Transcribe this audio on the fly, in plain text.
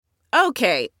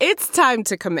Okay, it's time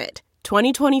to commit.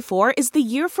 2024 is the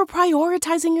year for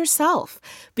prioritizing yourself.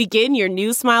 Begin your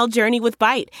new smile journey with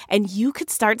Byte, and you could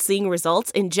start seeing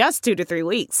results in just 2 to 3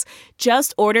 weeks.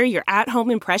 Just order your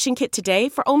at-home impression kit today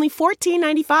for only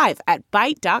 $14.95 at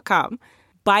Byte.com.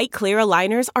 Byte Clear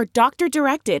aligners are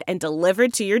doctor-directed and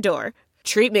delivered to your door.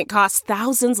 Treatment costs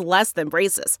thousands less than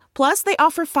braces. Plus, they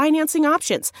offer financing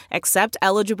options, accept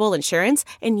eligible insurance,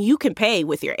 and you can pay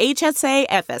with your HSA,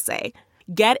 FSA.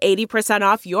 Get 80%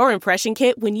 off your impression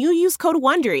kit when you use code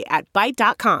WONDERY at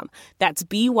Byte.com. That's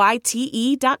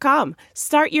BYTE.com.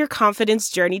 Start your confidence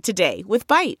journey today with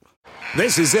Byte.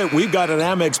 This is it. We've got an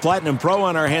Amex Platinum Pro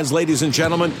on our hands, ladies and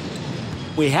gentlemen.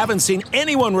 We haven't seen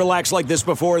anyone relax like this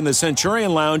before in the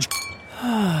Centurion Lounge.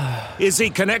 Is he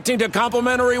connecting to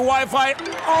complimentary Wi-Fi?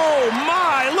 Oh,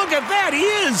 my. Look at that. He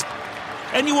is.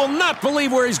 And you will not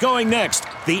believe where he's going next.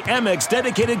 The Amex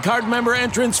dedicated card member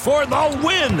entrance for the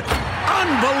win.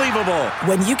 Unbelievable.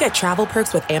 When you get travel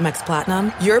perks with Amex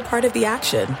Platinum, you're part of the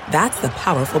action. That's the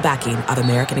powerful backing of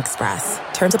American Express.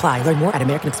 Terms apply. Learn more at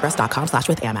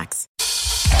americanexpress.com/withAmex.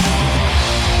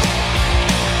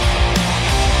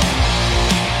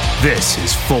 This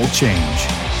is Full Change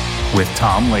with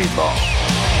Tom Laidlaw.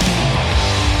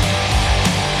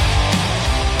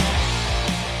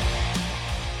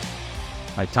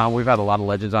 All right, Tom, we've had a lot of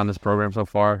legends on this program so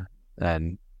far,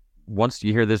 and once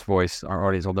you hear this voice, our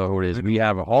audience will know who it is. We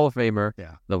have a Hall of Famer,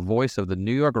 the voice of the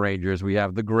New York Rangers. We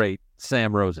have the great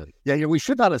Sam Rosen. Yeah, we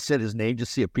should not have said his name,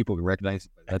 just see if people can recognize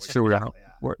it. That's true.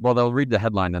 Well, they'll read the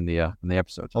headline in the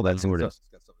episode. Oh, that's who it is.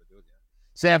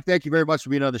 Sam, thank you very much for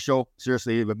being on the show.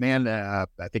 Seriously, but man, I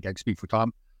think I can speak for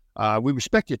Tom. We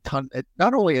respect you a ton.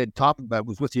 Not only at Tom, but I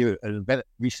was with you at an event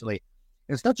recently.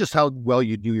 And it's not just how well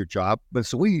you do your job, but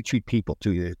it's the way you treat people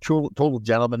too. You're a total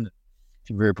gentleman.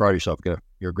 You're very proud of yourself.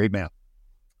 You're a great man.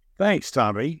 Thanks,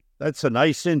 Tommy. That's a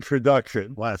nice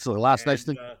introduction. Well, that's the last nice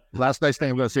thing I'm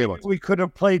going to say about it. We could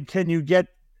have played Can You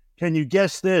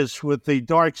Guess This with the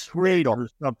Dark Street or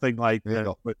something like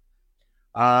that. But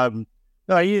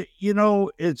no, you know,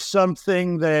 it's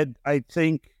something that I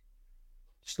think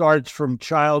starts from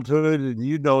childhood, and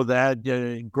you know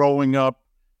that growing up,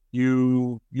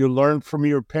 you learn from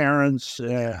your parents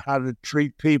how to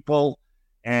treat people,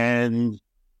 and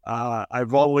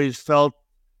I've always felt,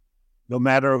 no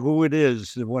matter who it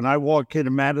is, when I walk into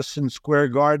Madison Square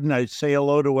Garden, I say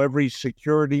hello to every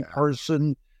security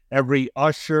person, every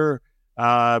usher,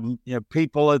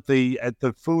 people at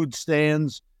the food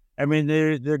stands. I mean,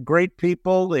 they're great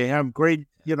people. They have great,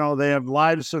 they have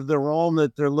lives of their own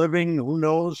that they're living. Who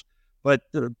knows? But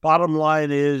the bottom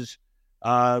line is,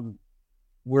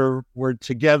 we're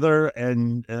together,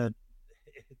 and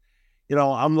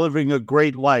I'm living a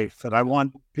great life, and I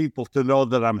want people to know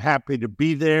that I'm happy to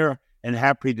be there and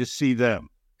happy to see them.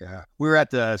 Yeah,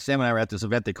 Sam and I were at this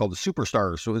event they called the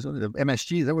Superstars. So is it the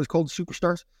MSG? Is that what it's called, the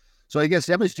Superstars? So I guess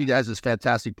MSG has this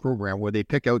fantastic program where they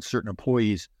pick out certain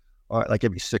employees like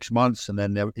every 6 months, and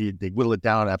then they whittle it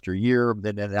down after a year.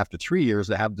 Then after 3 years,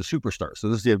 they have the Superstars. So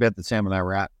this is the event that Sam and I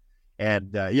were at.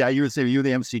 And you would say you,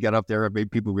 the MC, got up there and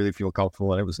made people really feel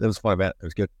comfortable. And it was a fun event. It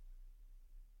was good.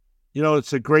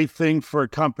 It's a great thing for a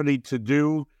company to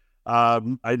do.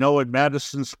 I know at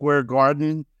Madison Square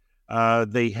Garden,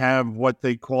 they have what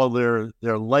they call their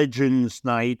Legends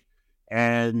Night,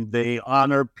 and they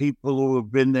honor people who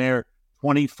have been there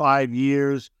 25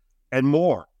 years and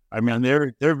more. I mean,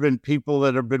 there have been people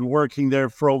that have been working there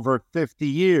for over 50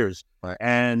 years, right.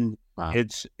 And wow.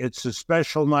 It's a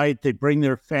special night. They bring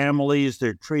their families.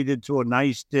 They're treated to a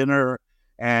nice dinner,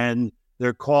 and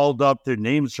they're called up. Their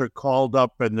names are called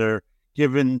up, and they're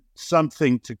given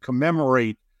something to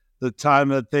commemorate the time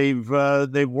that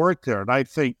they've worked there. And I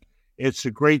think it's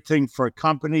a great thing for a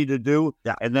company to do.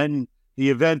 Yeah. And then the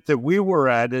event that we were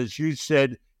at, as you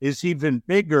said, is even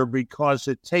bigger because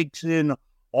it takes in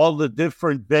all the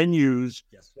different venues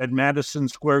that Madison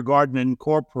Square Garden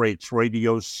incorporates.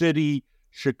 Radio City,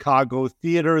 Chicago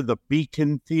Theater, the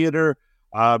Beacon Theater.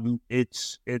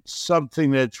 It's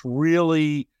something that's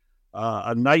really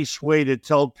a nice way to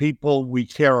tell people we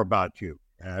care about you.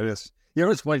 Yeah, it is.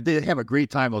 It's funny. They have a great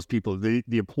time, those people, the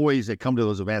employees that come to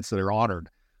those events that are honored.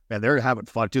 Man, they're having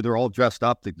fun, too. They're all dressed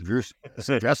up. The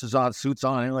dresses on, suits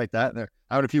on, anything like that. And they're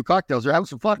having a few cocktails. They're having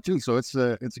some fun, too. So it's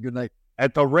a good night.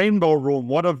 At the Rainbow Room,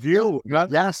 what a view.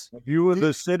 Yes. A view of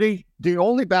the city. The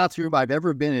only bathroom I've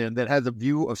ever been in that has a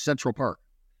view of Central Park.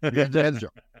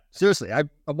 Seriously, I'm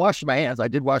washing my hands. I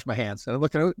did wash my hands. And I'm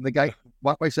looking out, and the guy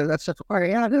walked by and said, "That's Central Park."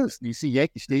 Yeah, it is. You see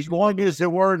Yankee Stadium. As long as there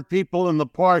weren't people in the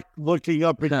park looking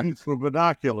up at you for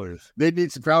binoculars. They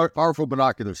need some powerful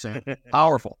binoculars, Sam.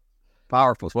 Powerful.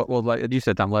 So, well, like you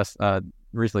said, Tom,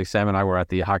 recently Sam and I were at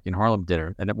the Hockey in Harlem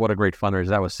dinner, and what a great fundraiser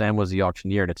that was. Sam was the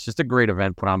auctioneer, and it's just a great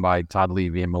event put on by Todd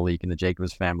Levy and Malik and the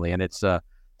Jacobs family. And it's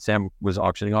Sam was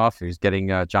auctioning off. He was getting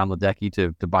John Ledecky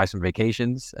to buy some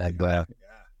vacations. And,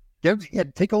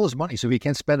 take all his money so he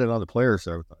can't spend it on the players.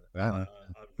 So, a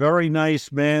very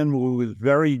nice man who was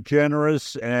very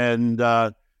generous, and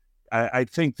I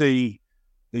think the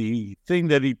thing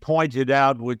that he pointed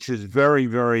out, which is very,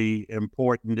 very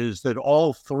important, is that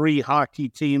all three hockey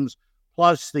teams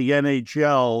plus the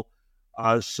NHL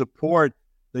support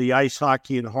the Ice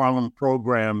Hockey in Harlem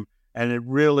program, and it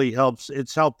really helps.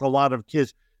 It's helped a lot of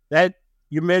kids. That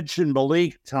you mentioned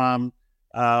Malik, Tom.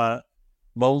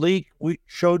 Malik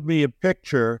showed me a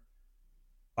picture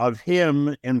of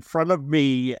him in front of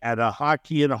me at a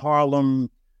Hockey in Harlem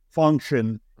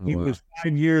function. He was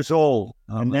 5 years old,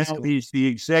 and now he's the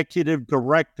executive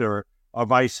director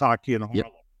of Ice Hockey in Harlem. Yep.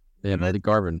 Yeah, Malik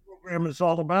Garvin. That's what the program is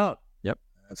all about. Yep.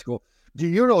 That's cool. Do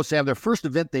you know, Sam, their first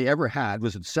event they ever had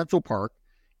was in Central Park,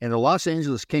 and the Los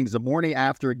Angeles Kings, the morning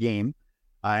after a game,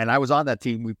 and I was on that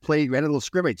team. We had a little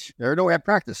scrimmage. We had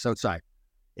practice outside.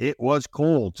 It was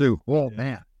cold, too. Oh,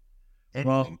 man. And,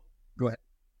 well, go ahead.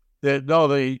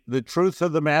 The truth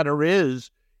of the matter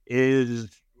is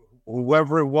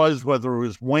whoever it was, whether it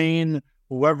was Wayne,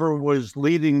 whoever was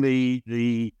leading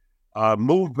the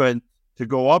movement to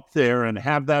go up there and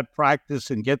have that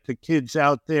practice and get the kids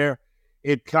out there,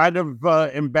 it kind of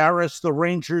embarrassed the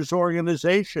Rangers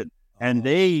organization. And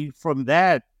they, from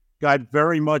that, got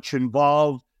very much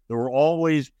involved. There were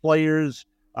always players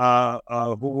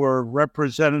who were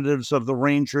representatives of the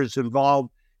Rangers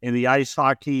involved in the ice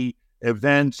hockey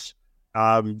events.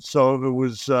 So it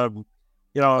was...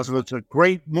 it was a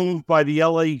great move by the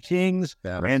LA Kings,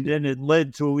 and then it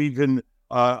led to even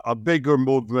a bigger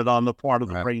movement on the part of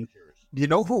the Rangers. You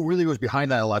know who really was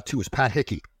behind that a lot, too, was Pat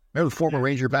Hickey. Remember the former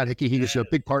Ranger, Pat Hickey? He was a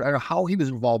big part. I don't know how he was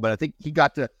involved, but I think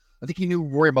he knew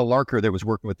Roy Malarker that was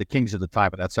working with the Kings at the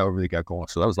time, and that's how it really got going.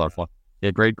 So that was a lot of fun.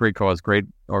 Yeah, great cause, great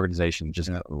organization, just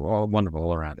all wonderful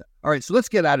all around it. All right, so let's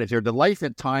get at it here. The life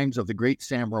and times of the great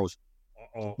Sam Rosen.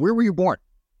 Where were you born?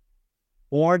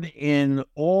 Born in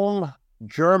Ulm,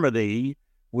 Germany,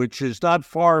 which is not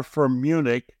far from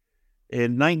Munich,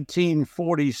 in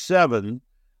 1947.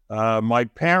 My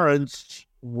parents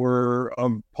were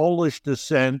of Polish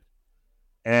descent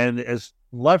and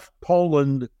left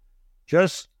Poland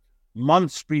just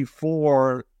months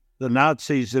before the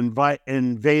Nazis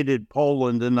invaded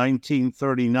Poland in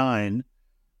 1939.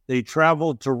 They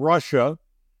traveled to Russia.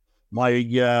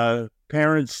 My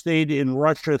parents stayed in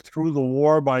Russia through the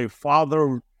war. My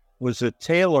father was a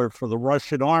tailor for the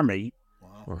Russian army.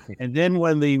 Wow. And then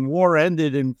when the war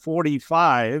ended in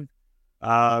 1945,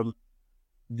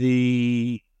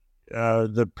 the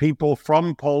people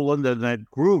from Poland and that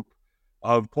group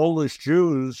of Polish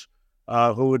Jews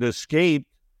who had escaped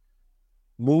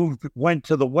went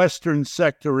to the western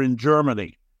sector in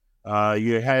Germany.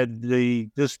 You had the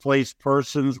displaced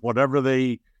persons, however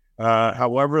they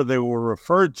were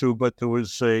referred to, but there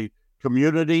was a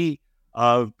community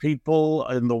of people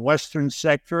in the western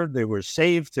sector. They were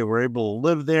safe. They were able to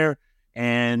live there.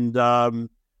 And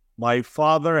my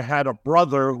father had a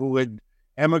brother who had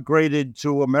emigrated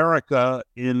to America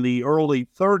in the early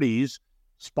 1930s,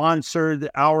 sponsored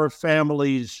our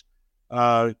families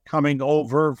coming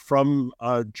over from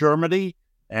Germany.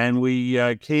 And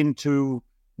we came to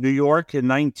New York in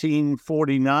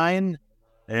 1949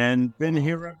 and been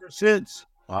here ever since.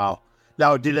 Wow.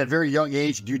 Now, did at a very young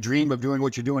age, do you dream of doing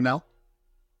what you're doing now?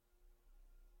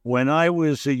 When I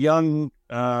was a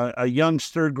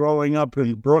youngster growing up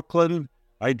in Brooklyn,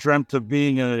 I dreamt of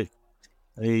being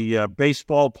a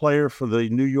baseball player for the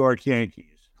New York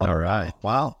Yankees. All right.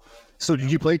 Wow. So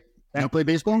did you play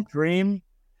baseball? Dream.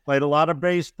 Played a lot of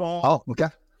baseball. Oh, okay.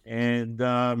 And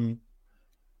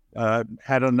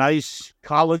had a nice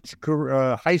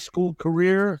high school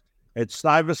career at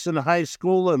Stuyvesant High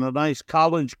School and a nice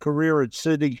college career at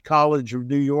City College of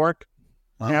New York.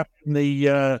 Wow. Captained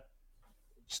the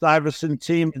Stuyvesant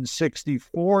team in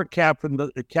 1964, captained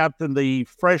the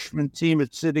freshman team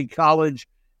at City College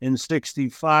in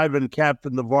 1965, and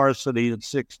captained the varsity in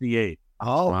 1968.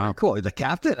 Oh, wow. Cool. The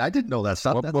captain? I didn't know that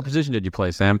stuff. What position did you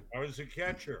play, Sam? I was a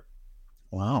catcher.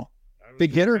 Wow.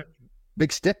 Big hitter?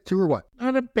 Big stick too, or what?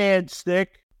 Not a bad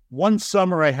stick. One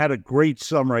summer I had a great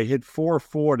summer. I hit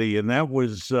 .440, and that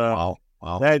was wow.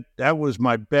 That was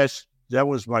my best. That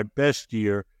was my best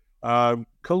year.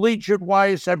 Collegiate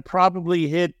wise, I probably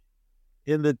hit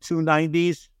in the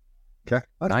 290s. Okay,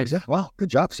 nice. Well, good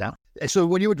job, Sam. So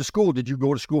when you went to school, did you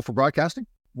go to school for broadcasting?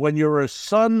 When you're a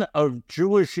son of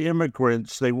Jewish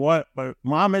immigrants,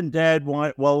 mom and dad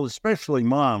want, well, especially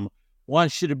mom,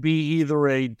 wants you to be either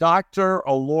a doctor,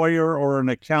 a lawyer, or an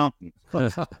accountant.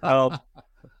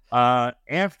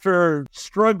 After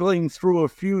struggling through a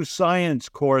few science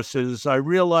courses, I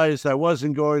realized I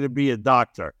wasn't going to be a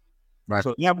doctor. Right.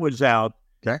 So that was out.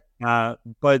 Okay.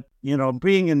 But,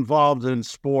 being involved in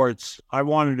sports, I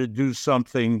wanted to do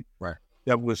something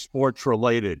that was sports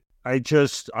related. I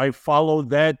followed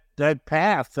that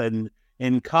path. And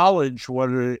in college,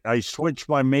 I switched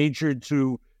my major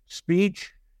to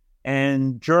speech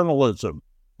and journalism.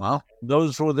 Wow.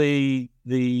 Those were the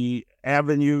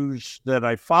avenues that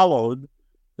I followed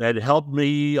that helped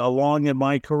me along in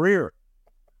my career.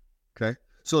 Okay.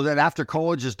 So then after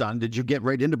college is done, did you get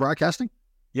right into broadcasting?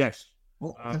 Yes.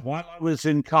 Oh, okay. While I was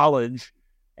in college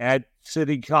at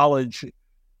City College,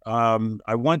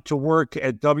 I went to work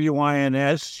at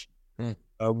WINS,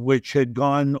 which had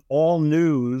gone all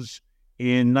news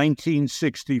in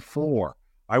 1964.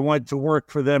 I went to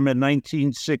work for them in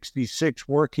 1966,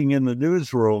 working in the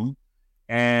newsroom,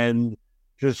 and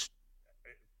just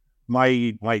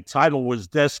my title was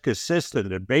desk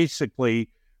assistant. And basically,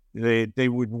 they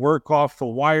would work off the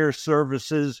wire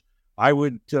services. I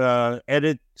would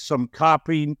edit some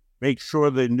copy, make sure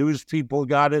the news people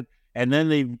got it, and then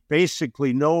they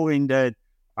basically, knowing that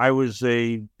I was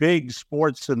a big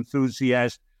sports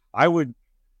enthusiast, I would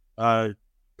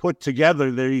put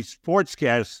together these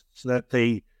sportscasts that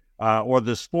they, or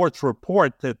the sports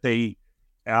report that they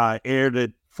aired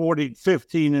at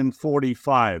 15 and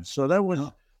 45. So that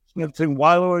was something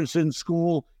while I was in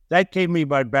school. That gave me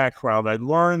my background. I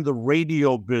learned the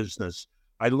radio business.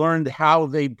 I learned how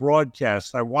they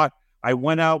broadcast. I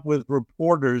went out with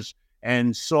reporters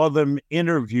and saw them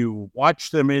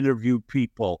watched them interview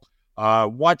people,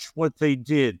 watched what they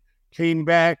did, came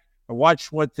back,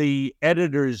 watched what the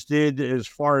editors did as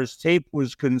far as tape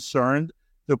was concerned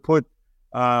to put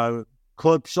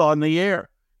clips on the air.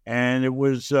 And it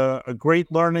was a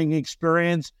great learning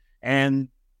experience. And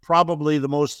probably the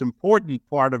most important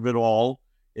part of it all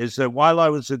is that while I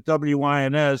was at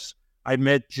WINS, I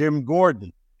met Jim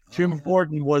Gordon. Jim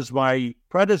Gordon was my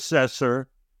predecessor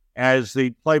as the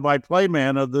play-by-play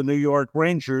man of the New York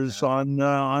Rangers on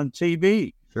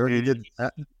TV. Sure, he did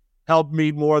that. Helped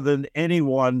me more than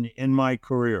anyone in my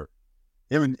career.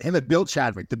 Him and Bill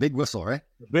Chadwick, the big whistle, right?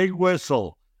 The big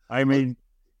whistle. I mean,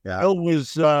 Bill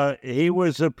was he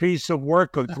was a piece of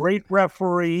work, a great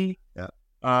referee.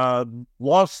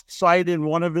 Lost sight in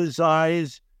one of his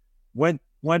eyes, went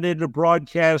into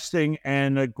broadcasting,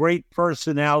 and a great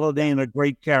personality and a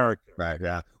great character. Right,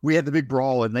 yeah. We had the big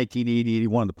brawl in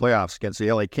 1980-81, the playoffs against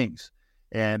the LA Kings.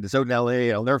 And it's out in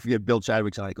LA. I'll never forget Bill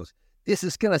Chadwick's eye. He goes, "This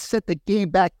is going to set the game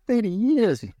back 30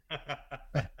 years.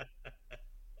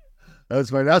 That's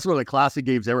funny. That's one of the classic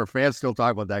games ever. Fans still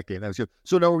talk about that game. That was good.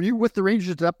 So now, were you with the Rangers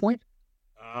at that point?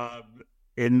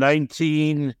 In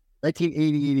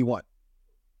 1980-81.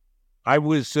 I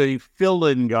was a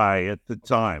fill-in guy at the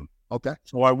time. Okay.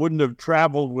 So I wouldn't have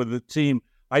traveled with the team.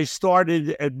 I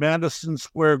started at Madison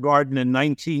Square Garden in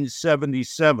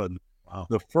 1977. Wow.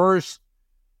 The first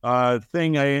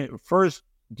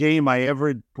game I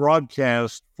ever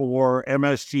broadcast for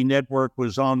MSG Network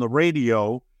was on the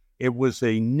radio. It was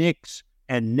a Knicks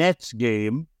and Nets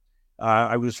game.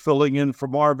 I was filling in for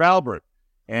Marv Albert,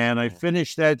 and I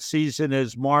finished that season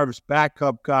as Marv's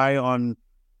backup guy on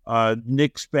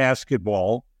Knicks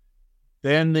basketball.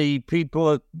 Then the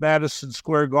people at Madison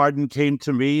Square Garden came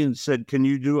to me and said, "Can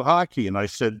you do hockey?" And I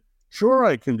said, "Sure,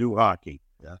 I can do hockey."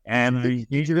 Yeah. And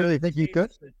did you really think you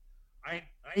could? I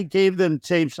gave them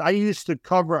tapes. I used to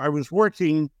cover. I was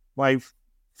working. My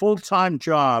full-time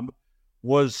job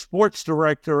was sports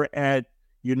director at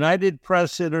United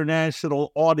Press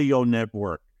International Audio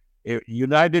Network.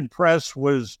 United Press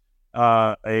was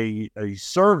a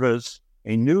service,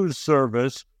 a news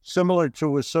service similar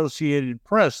to Associated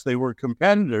Press. They were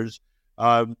competitors.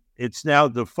 It's now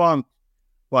defunct,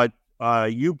 but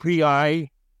UPI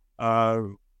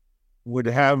would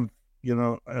have,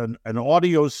 an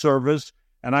audio service,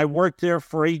 and I worked there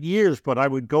for 8 years. But I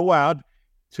would go out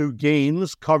to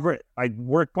games, cover it. I'd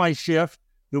work my shift,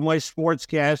 do my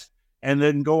sportscast, and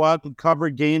then go out and cover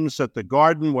games at the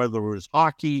Garden, whether it was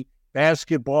hockey,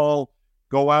 basketball.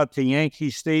 Go out to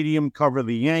Yankee Stadium, cover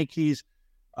the Yankees,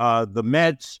 the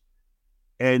Mets,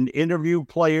 and interview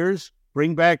players,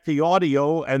 bring back the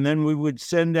audio, and then we would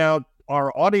send out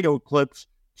our audio clips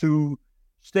to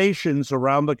stations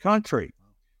around the country.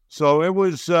 So it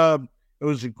was a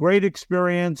great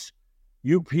experience.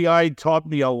 UPI taught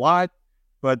me a lot,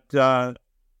 but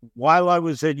while I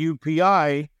was at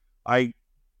UPI, I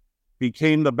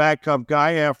became the backup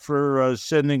guy after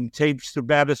sending tapes to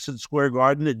Madison Square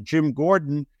Garden, and Jim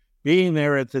Gordon, being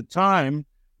there at the time,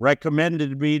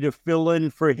 recommended me to fill in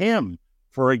for him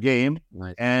for a game,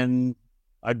 Nice. and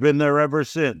I've been there ever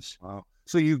since. Wow.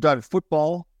 So you've done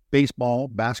football, baseball,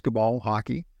 basketball,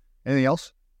 hockey. Anything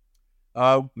else?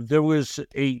 There was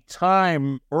a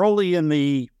time early in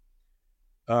the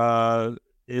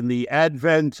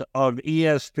advent of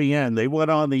ESPN. They went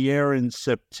on the air in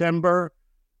September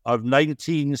of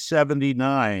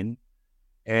 1979,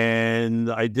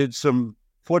 and I did some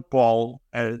football,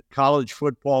 college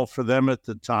football for them at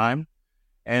the time.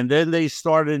 And then they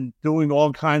started doing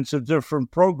all kinds of different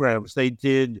programs. They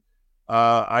did,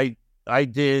 I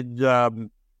did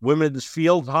women's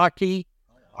field hockey.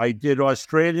 I did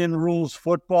Australian rules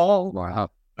football.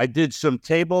 Wow. I did some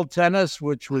table tennis,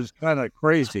 which was kind of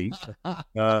crazy.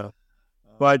 And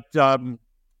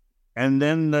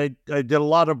then I did a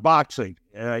lot of boxing.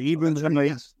 Even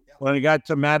when I got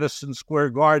to Madison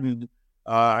Square Garden,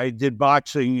 I did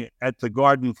boxing at the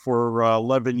Garden for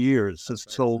 11 years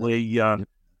until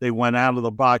they went out of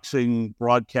the boxing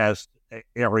broadcast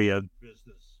area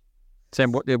business.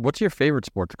 Sam, what's your favorite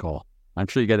sport to call? I'm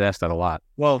sure you get asked that a lot.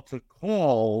 Well, to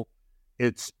call,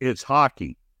 it's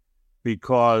hockey,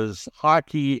 because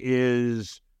hockey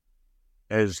is,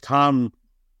 as Tom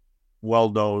well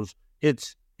knows,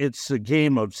 it's a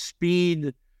game of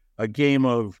speed, a game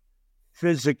of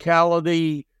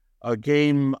physicality, a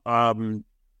game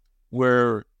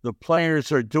where the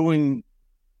players are doing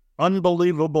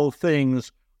unbelievable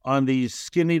things on these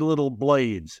skinny little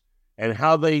blades, and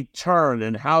how they turn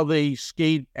and how they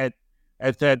skate at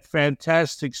that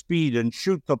fantastic speed and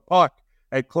shoot the puck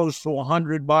at close to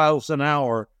 100 miles an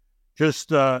hour.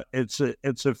 Just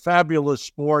it's a fabulous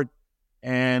sport,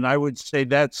 and I would say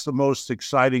that's the most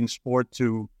exciting sport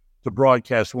to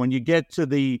broadcast. When you get to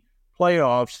the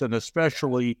playoffs, and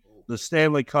especially the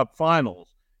Stanley Cup Finals,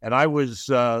 and I was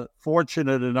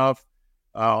fortunate enough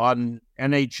on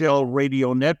NHL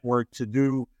Radio Network to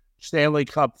do Stanley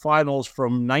Cup Finals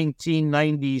from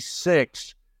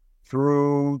 1996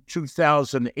 through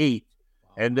 2008.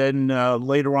 And then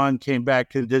later on came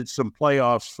back and did some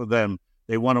playoffs for them.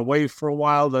 They went away for a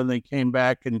while, then they came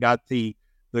back and got the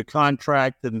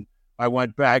contract, and I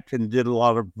went back and did a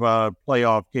lot of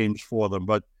playoff games for them.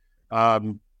 But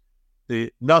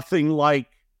nothing like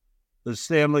the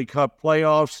Stanley Cup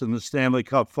playoffs and the Stanley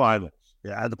Cup Finals.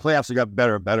 Yeah, the playoffs have got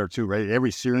better and better too, right? Every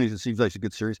series, it seems like it's a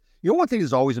good series. You know, one thing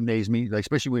that's always amazed me, like,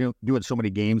 especially when you're doing so many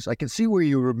games, I can see where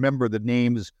you remember the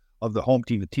names of the home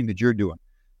team, the team that you're doing.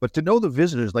 But to know the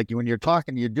visitors, like when you're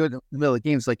talking, you're doing in the middle of the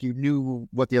games, like you knew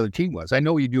what the other team was. I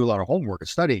know you do a lot of homework and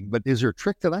studying, but is there a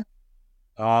trick to that?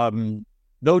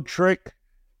 No trick,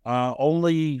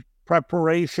 only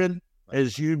preparation.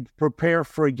 As you prepare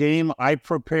for a game, I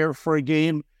prepare for a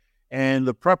game, and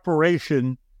the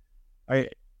preparation,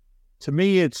 to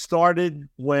me, it started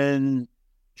when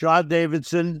John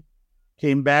Davidson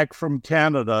came back from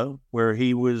Canada, where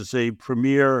he was a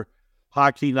premier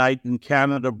Hockey Night in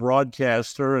Canada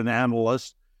broadcaster and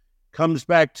analyst, comes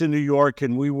back to New York,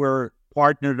 and we were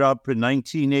partnered up in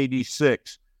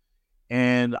 1986.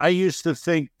 And I used to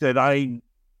think that I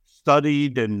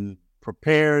studied and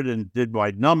prepared and did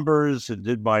my numbers and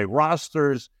did my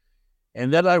rosters.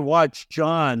 And then I watched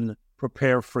John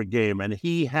prepare for a game, and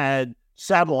he had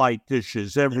satellite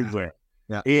dishes everywhere.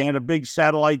 Yeah. He had a big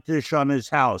satellite dish on his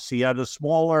house. He had a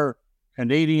smaller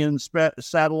Canadian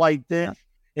satellite dish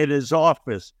in his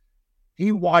office.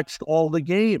 He watched all the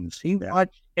games. He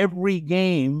watched every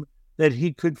game that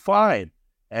he could find.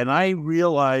 And I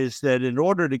realized that in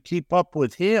order to keep up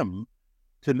with him,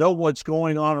 to know what's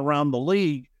going on around the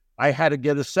league, I had to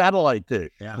get a satellite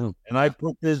dish. Yeah. And I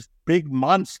put this big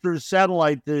monster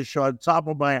satellite dish on top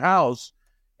of my house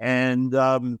and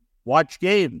watch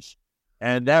games.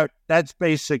 And that's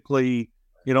basically,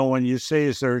 when you say,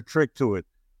 is there a trick to it?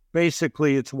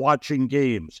 Basically, it's watching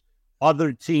games,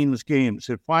 other teams' games.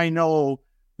 If I know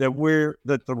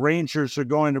that the Rangers are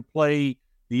going to play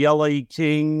the LA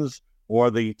Kings or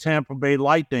the Tampa Bay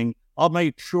Lightning, I'll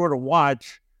make sure to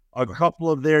watch a couple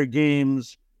of their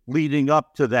games leading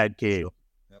up to that game.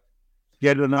 Yep.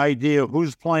 Get an idea of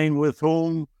who's playing with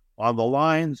whom on the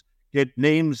lines, get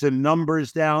names and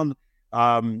numbers down,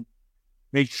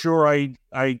 make sure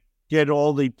I get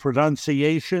all the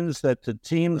pronunciations that the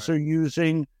teams are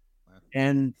using,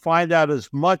 and find out as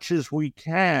much as we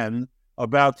can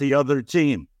about the other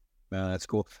team. That's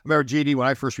cool. I remember, JD, when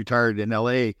I first retired in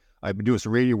LA, I've been doing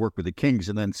some radio work with the Kings,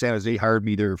 and then San Jose hired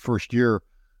me their first year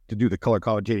to do the color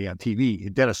commentating on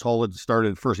TV. Dennis Hull had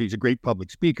started first. He's a great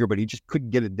public speaker, but he just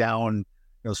couldn't get it down.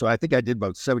 So I think I did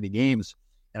about 70 games,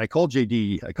 and I called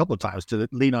JD a couple of times to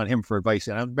lean on him for advice.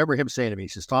 And I remember him saying to me, he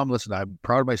says, Tom, listen, I'm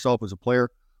proud of myself as a player,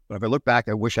 But if I look back,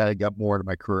 I wish I had got more into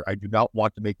my career. I do not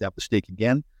want to make that mistake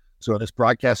again. So in this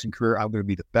broadcasting career, I'm going to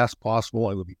be the best possible.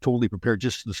 I will be totally prepared.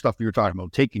 Just the stuff you were talking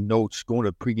about, taking notes, going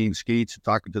to pregame skates,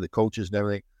 talking to the coaches and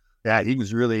everything. Yeah, he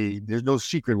was really, there's no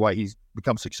secret why he's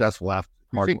become successful after.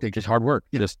 Just hard work.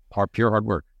 Yeah. Just pure hard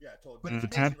work. Yeah,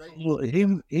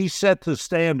 totally. He set the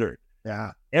standard.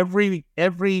 Yeah. Every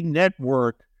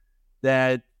network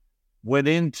that went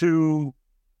into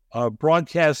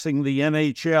broadcasting the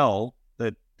NHL,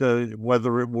 that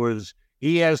whether it was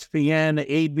ESPN,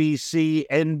 ABC,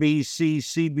 NBC,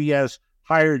 CBS,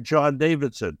 hired John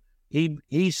Davidson.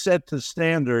 He set the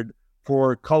standard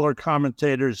for color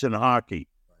commentators in hockey.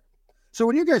 So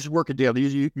when you guys work a deal,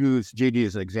 you use JD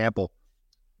as an example.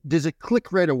 Does it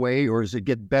click right away, or does it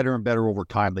get better and better over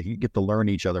time? Like you get to learn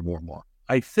each other more and more.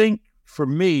 I think for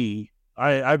me,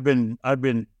 I've been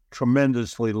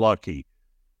tremendously lucky.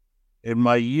 In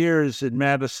my years at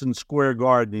Madison Square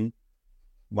Garden,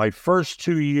 my first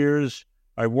 2 years,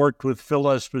 I worked with Phil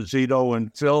Esposito,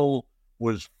 and Phil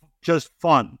was just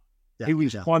fun. Yeah, he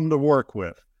was fun to work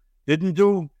with. Didn't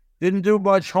do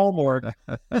much homework.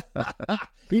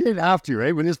 He didn't have to,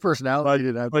 right? With his personality, he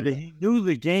didn't have to. But he knew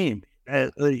the game.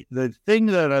 The thing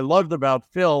that I loved about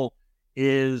Phil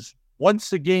is once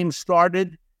the game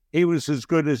started, he was as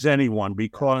good as anyone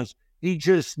because he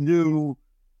just knew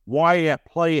why a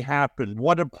play happened,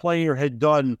 what a player had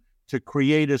done to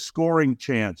create a scoring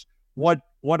chance, what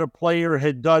a player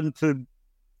had done to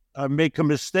make a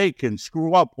mistake and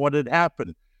screw up, what had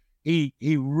happened. He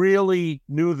really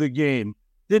knew the game,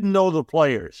 didn't know the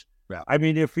players. Yeah. I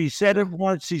mean, if he said it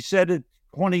once, he said it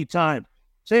 20 times.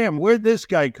 Sam, where'd this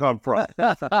guy come from?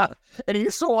 And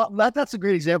he's that's a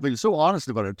great example. He's so honest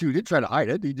about it, too. He didn't try to hide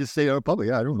it. He just say, oh, probably,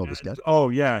 yeah, I don't know this guy. Oh,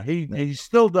 yeah. He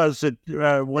still does it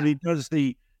when he does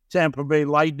the Tampa Bay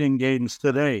Lightning games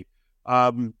today.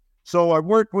 So I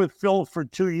worked with Phil for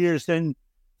 2 years. Then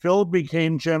Phil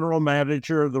became general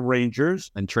manager of the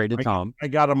Rangers. And traded Tom. I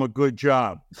got him a good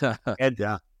job.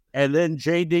 And then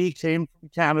JD came from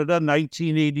Canada in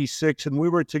 1986, and we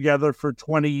were together for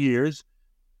 20 years.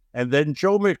 And then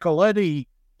Joe Micheletti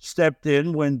stepped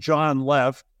in when John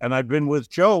left, and I've been with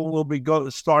Joe. We'll be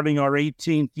starting our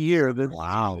 18th year.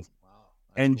 Wow.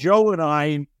 And Joe and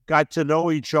I got to know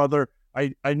each other.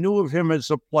 I knew of him as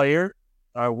a player.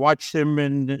 I watched him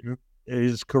in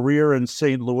his career in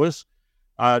St. Louis.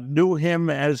 Knew him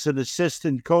as an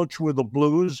assistant coach with the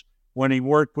Blues when he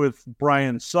worked with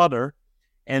Brian Sutter.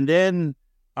 And then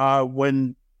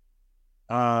when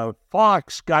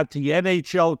Fox got the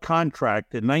NHL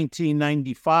contract in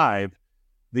 1995,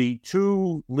 the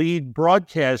two lead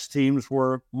broadcast teams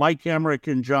were Mike Emmerich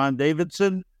and John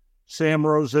Davidson, Sam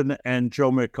Rosen and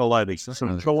Joe Micheletti.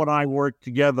 So Joe and I worked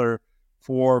together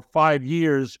for 5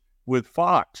 years with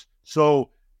Fox. So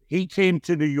he came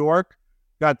to New York,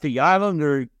 got the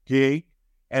Islander gig,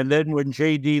 and then when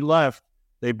JD left,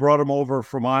 they brought him over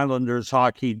from Islanders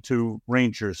hockey to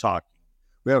Rangers hockey.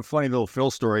 We have a funny little Phil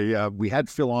story. We had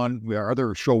Phil on our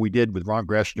other show we did with Ron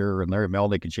Greshner and Larry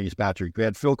Melnick and James Patrick. We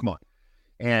had Phil come on.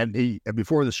 And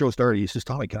before the show started, he says,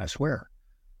 Tommy, can I swear?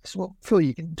 I said, well, Phil,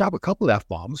 you can drop a couple of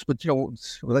F-bombs, but,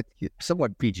 it's like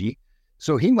somewhat PG.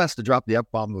 So he must have dropped the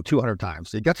F-bomb 200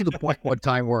 times. It got to the point one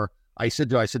time where I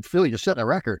said, Phil, you're setting a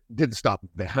record. Didn't stop him.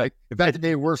 In fact, it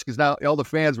made it worse because now all the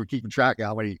fans were keeping track of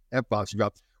how many F-bombs he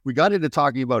dropped. We got into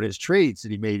talking about his trades that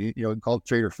he made, called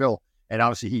Trader Phil. And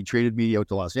obviously he traded me out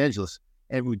to Los Angeles.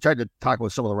 And we tried to talk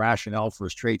about some of the rationale for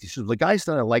his trades. He said, the guys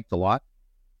that I liked a lot,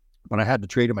 when I had to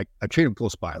trade him, I traded him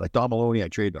close by. Like Don Maloney, I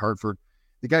traded to Hartford.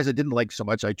 The guys I didn't like so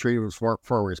much, I traded as far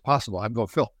away as possible. I'm going,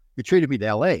 Phil, you traded me to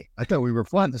L.A. I thought we were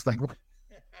fun. It's like,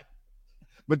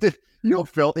 but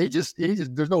Phil, he just,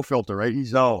 there's no filter, right?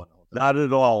 No, not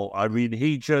at all. I mean,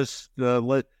 he just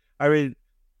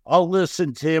I'll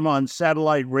listen to him on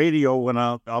satellite radio when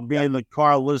I'll be in the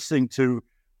car listening to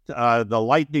the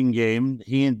Lightning game.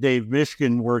 He and Dave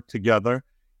Mishkin work together,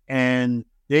 and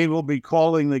Dave will be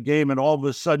calling the game, and all of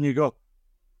a sudden you go,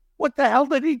 what the hell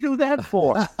did he do that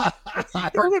for?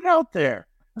 Throw it out there.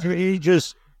 He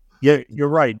just, you're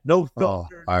right. No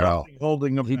filter, nothing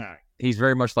holding him back. He's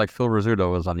very much like Phil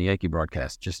Rizzuto was on the Yankee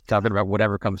broadcast, just talking about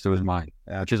whatever comes to his mind,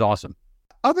 which is awesome.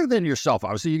 Other than yourself,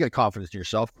 obviously, you got confidence in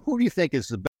yourself. Who do you think is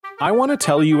the best? I want to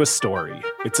tell you a story.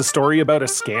 It's a story about a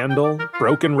scandal,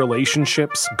 broken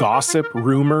relationships, gossip,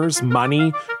 rumors,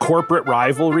 money, corporate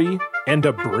rivalry, and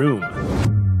a broom.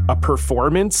 A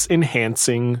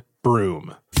performance-enhancing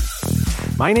broom.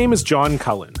 My name is John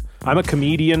Cullen. I'm a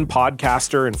comedian,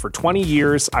 podcaster, and for 20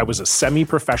 years, I was a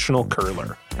semi-professional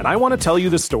curler. And I want to tell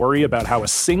you the story about how a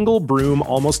single broom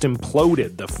almost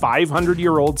imploded the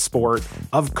 500-year-old sport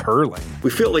of curling.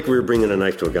 We felt like we were bringing a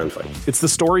knife to a gunfight. It's the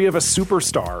story of a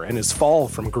superstar and his fall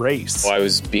from grace. I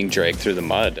was being dragged through the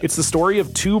mud. It's the story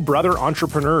of two brother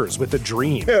entrepreneurs with a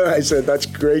dream. I said, that's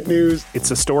great news. It's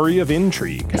a story of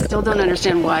intrigue. I still don't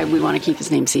understand why we want to keep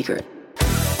his name secret.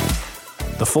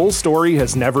 The full story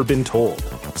has never been told,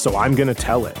 so I'm going to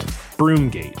tell it.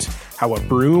 Broomgate, how a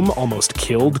broom almost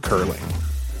killed curling.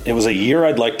 It was a year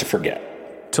I'd like to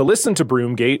forget. To listen to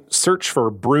Broomgate, search for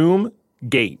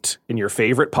Broomgate in your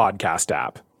favorite podcast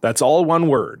app. That's all one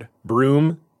word,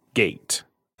 Broomgate.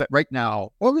 But right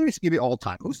now, well, let me just give you all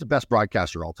time. Who's the best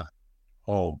broadcaster all time?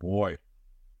 Oh, boy.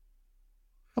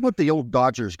 How about the old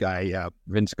Dodgers guy,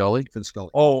 Vin Scully? Vin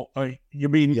Scully. Oh, you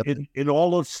mean in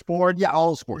all of sports? Yeah,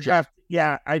 all of sports.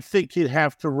 I think you'd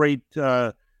have to rate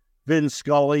Vin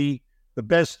Scully the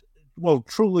best,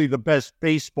 truly the best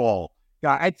baseball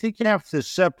guy. I think you have to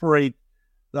separate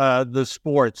the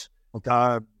sports.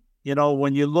 When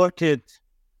you look at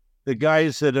the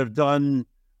guys that have done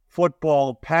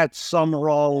football, Pat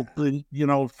Summerall,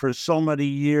 for so many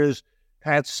years,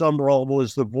 Pat Summerall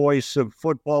was the voice of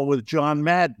football with John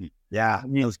Madden. Yeah,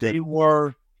 they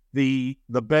were the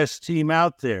best team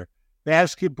out there.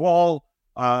 Basketball,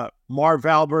 Marv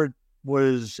Albert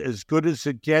was as good as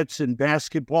it gets in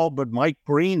basketball, but Mike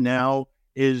Breen now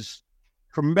is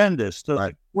tremendous. Does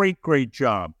a great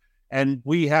job. And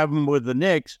we have him with the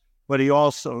Knicks, but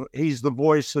he's the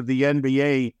voice of the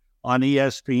NBA on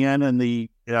ESPN and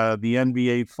the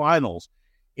NBA Finals.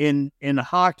 In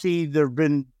hockey, there have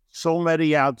been so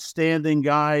many outstanding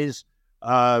guys.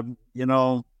 The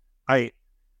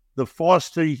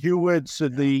Foster Hewitts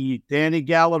and the Danny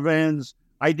Gallavans.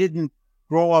 I didn't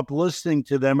grow up listening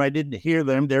to them. I didn't hear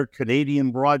them. They're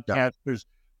Canadian broadcasters,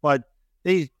 but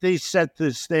they set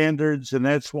the standards, and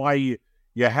that's why you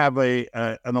have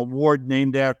an award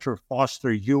named after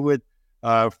Foster Hewitt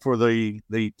for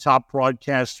the top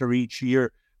broadcaster each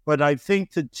year. But I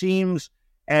think the teams,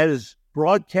 as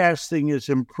broadcasting is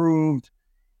improved,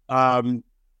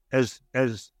 as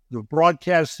the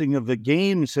broadcasting of the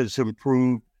games has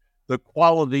improved, the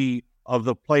quality of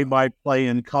the play-by-play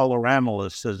and color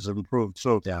analysts has improved.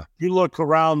 So you look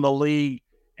around the league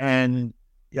and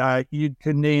you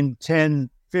can name 10,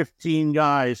 15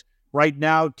 guys. Right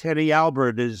now, Kenny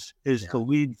Albert is the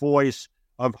lead voice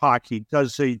of hockey,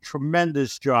 does a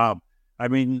tremendous job. I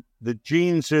mean, the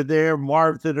genes are there.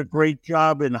 Marv did a great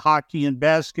job in hockey and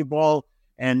basketball,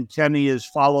 and Kenny has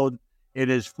followed in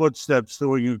his footsteps,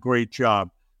 doing a great job.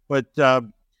 But,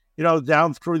 down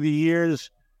through the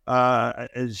years,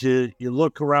 as you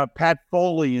look around, Pat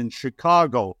Foley in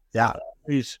Chicago,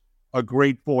 he's a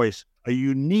great voice. A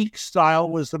unique style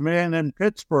was the man in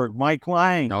Pittsburgh, Mike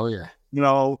Lang. Oh, yeah.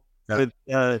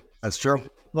 That's true.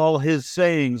 All his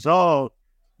sayings, chop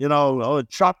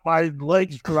my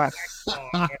legs, scratch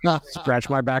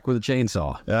my back with a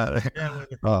chainsaw.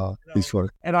 He's funny.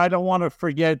 And I don't want to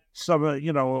forget some of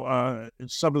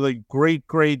the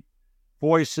great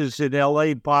voices in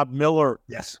L.A. Bob Miller,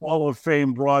 Hall of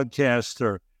Fame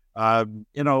broadcaster.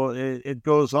 It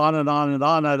goes on and on and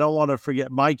on. I don't want to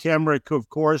forget Mike Emmerich, of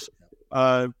course,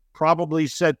 probably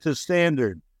set the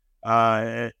standard. He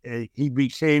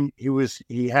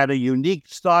had a unique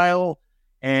style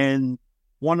and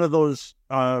one of those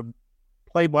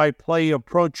play-by-play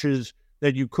approaches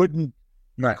that you couldn't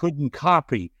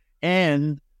copy.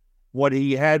 And what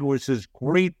he had was this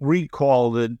great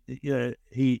recall that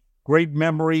great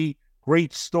memory,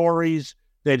 great stories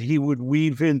that he would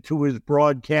weave into his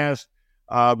broadcast.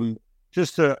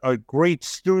 Just a great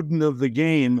student of the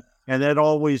game, and that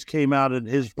always came out in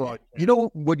his broadcast. You know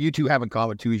what you two have in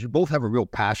common, too, is you both have a real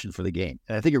passion for the game.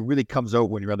 And I think it really comes out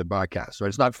when you're on the broadcast, right?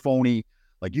 It's not phony.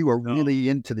 Like, you are really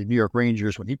into the New York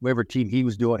Rangers. Whatever team he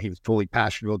was doing, he was totally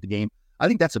passionate about the game. I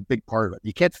think that's a big part of it.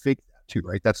 You can't fake that, too,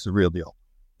 right? That's the real deal.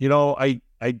 I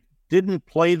didn't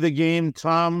play the game,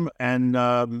 Tom,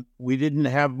 and we didn't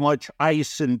have much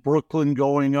ice in Brooklyn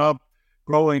growing up.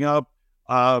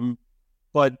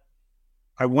 But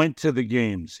I went to the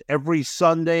games. Every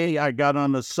Sunday, I got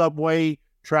on the subway,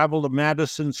 traveled to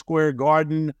Madison Square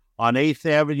Garden on 8th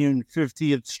Avenue and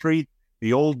 50th Street,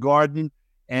 the old garden,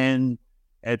 and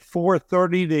at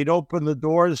 4:30, they'd open the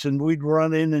doors, and we'd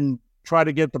run in and try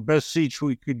to get the best seats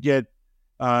we could get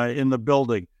in the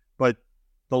building. But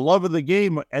the love of the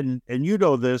game, and you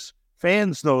know this,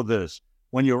 fans know this,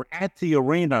 when you're at the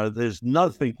arena, there's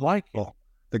nothing like it. Well,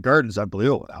 the garden's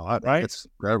unbelievable now, right? It's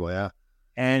incredible, yeah.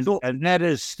 And that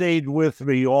has stayed with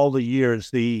me all the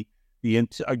years.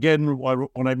 Again,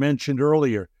 when I mentioned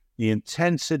earlier, the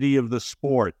intensity of the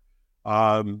sport,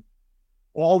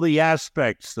 all the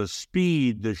aspects, the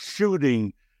speed, the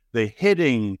shooting, the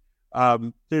hitting.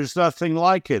 There's nothing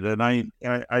like it. And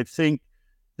I think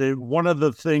that one of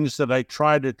the things that I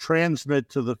try to transmit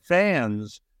to the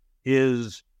fans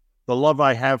is the love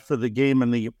I have for the game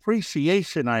and the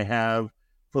appreciation I have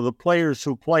for the players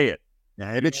who play it.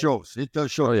 Yeah, and it shows. It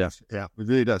does show. Oh, yeah. Yeah, it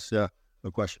really does. Yeah,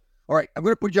 no question. All right, I'm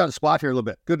going to put you on the spot here a little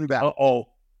bit. Good and bad. Uh-oh.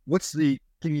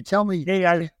 Can you tell me?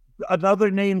 Hey,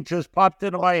 another name just popped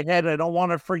into my head. I don't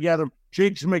want to forget him.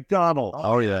 Jigs McDonald.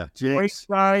 Oh, yeah. Jigs. Great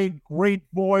guy, great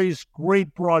voice,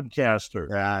 great broadcaster.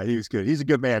 Yeah, he was good. He's a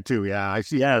good man, too. Yeah, I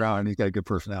see him around, and he's got a good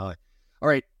personality. All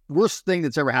right, worst thing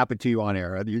that's ever happened to you on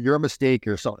air, either you're a mistake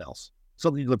or something else.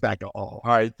 Something you look back at. Oh. All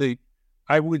right,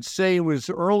 I would say it was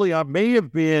early on, may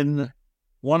have been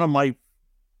one of my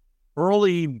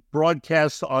early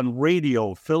broadcasts on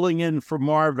radio, filling in for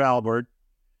Marv Albert.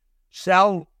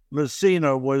 Sal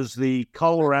Messina was the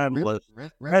color analyst.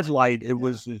 Red Light, it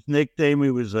was his nickname. He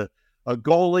was a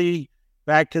goalie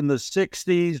back in the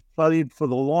 60s, played for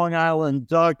the Long Island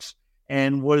Ducks,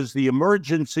 and was the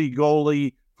emergency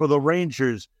goalie for the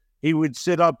Rangers. He would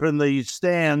sit up in the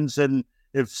stands, and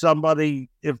if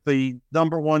the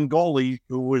number one goalie,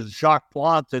 who was Jacques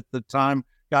Plante at the time,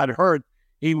 got hurt,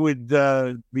 he would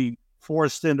be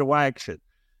forced into action.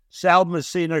 Sal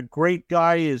Messina, great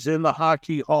guy, is in the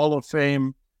Hockey Hall of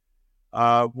Fame,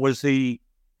 was the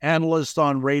analyst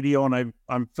on radio, and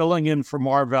I'm filling in for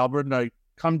Marv Albert, and I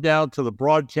come down to the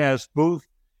broadcast booth,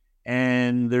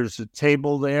 and there's a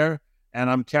table there, and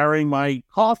I'm carrying my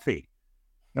coffee.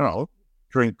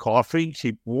 Drink coffee,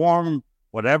 keep warm,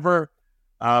 whatever.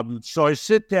 So I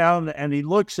sit down, and he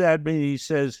looks at me, and he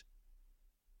says,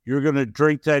 "You're going to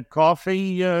drink that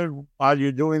coffee while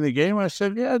you're doing the game?" I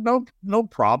said, "Yeah, no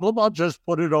problem. I'll just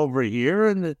put it over here."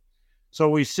 And so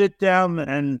we sit down,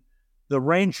 and the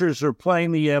Rangers are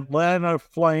playing the Atlanta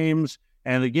Flames,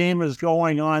 and the game is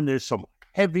going on. There's some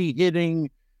heavy hitting.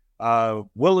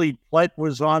 Willie Plett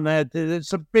was on that.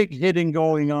 There's a big hitting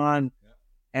going on.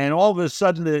 And all of a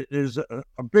sudden, there's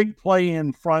a big play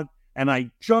in front, and I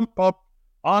jump up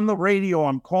on the radio.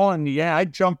 I'm calling, I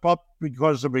jump up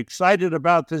because I'm excited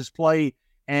about this play.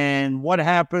 And what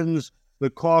happens? The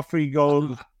coffee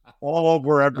goes all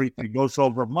over everything. Goes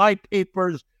over my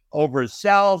papers, over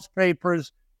Sal's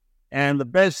papers. And the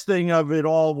best thing of it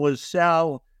all was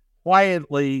Sal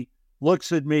quietly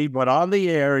looks at me, but on the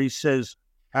air, he says,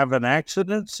 "Have an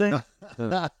accident, Sam?"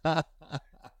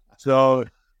 So...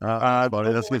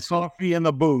 that's good. Coffee in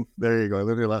the booth. There you go.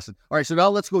 Learn your lesson. All right, so now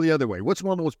let's go the other way. What's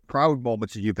one of the most proud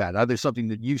moments that you've had? Either something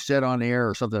that you said on air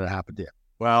or something that happened to you?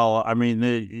 Well, I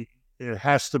mean, it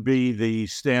has to be the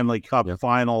Stanley Cup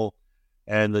final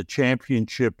and the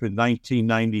championship in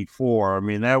 1994. I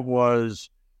mean, that was,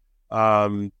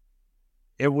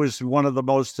 it was one of the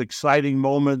most exciting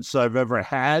moments I've ever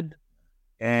had.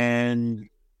 And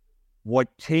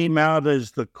what came out as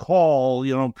the call,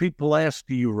 people ask,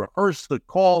 do you rehearse the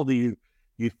call? Do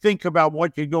you think about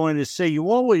what you're going to say? You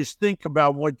always think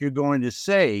about what you're going to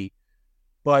say,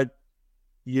 but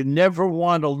you never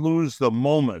want to lose the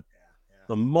moment,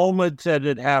 the moment that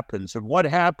it happens. And what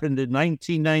happened in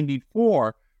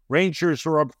 1994, Rangers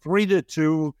were up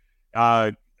 3-2.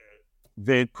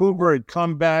 Vancouver had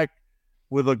come back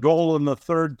with a goal in the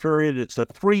third period. It's a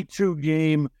 3-2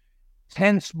 game,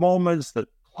 tense moments. The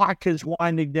clock is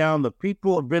winding down. The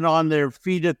people have been on their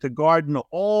feet at the Garden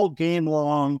all game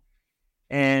long,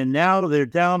 and now they're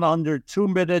down under 2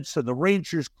 minutes, and the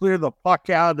Rangers clear the puck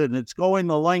out, and it's going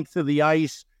the length of the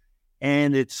ice,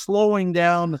 and it's slowing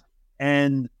down,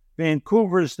 and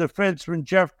Vancouver's defenseman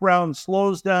Jeff Brown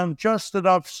slows down just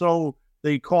enough so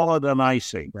they call it an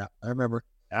icing. Yeah, I remember.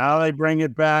 Now they bring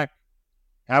it back,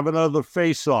 have another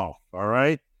face-off, all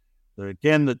right?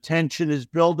 Again, the tension is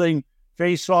building.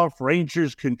 Face-off,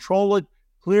 Rangers control it,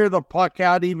 clear the puck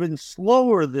out even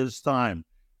slower this time.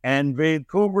 And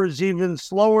Vancouver's even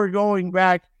slower going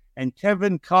back, and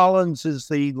Kevin Collins is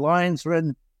the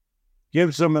linesman,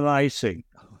 gives them an icing.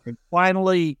 And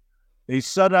finally, they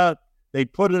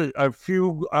put a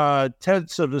few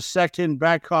tenths of a second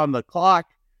back on the clock,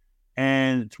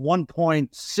 and it's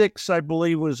 1.6, I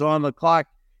believe, was on the clock.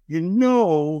 You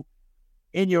know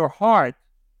in your heart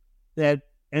that,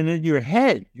 and in your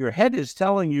head is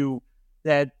telling you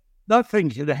that nothing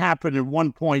can happen in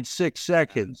 1.6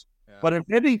 seconds. Yeah. But if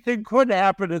anything could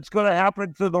happen, it's going to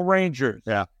happen to the Rangers.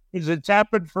 Yeah. Because it's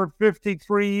happened for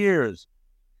 53 years.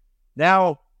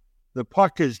 Now the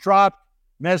puck is dropped.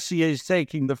 Messier's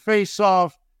taking the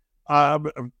face-off.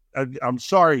 I'm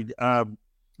sorry.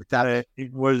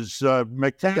 It was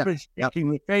McTavish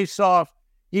taking the face-off.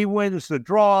 He wins the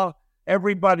draw.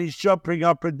 everybody's jumping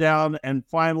up and down. And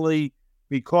finally,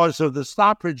 because of the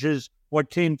stoppages, what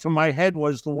came to my head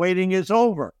was the waiting is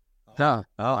over. Oh,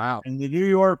 wow. And the New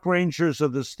York Rangers are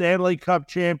the Stanley Cup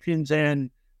champions, and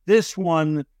this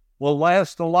one will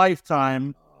last a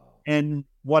lifetime. And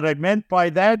what I meant by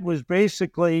that was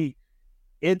basically,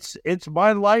 it's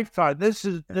my lifetime.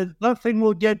 Nothing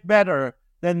will get better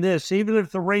than this. Even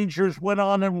if the Rangers went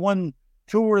on and won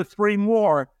 2 or 3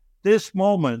 more, this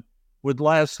moment would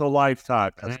last a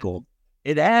lifetime. That's cool.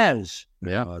 It has.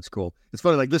 Yeah, that's cool. It's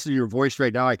funny, like listening to your voice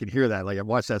right now, I can hear that. Like I've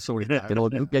watched that so many times. It'll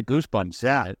get goosebumps.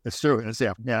 Yeah, it's true.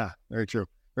 Yeah, very true.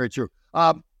 Very true.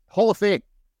 Hall of Fame.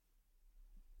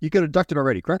 You got inducted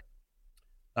already, correct?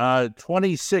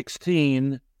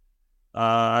 2016,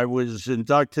 I was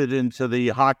inducted into the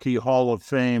Hockey Hall of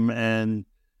Fame, and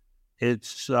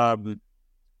it's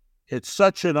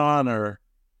such an honor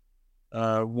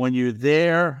when you're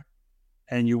there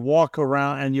and you walk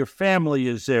around and your family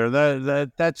is there.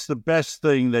 That's the best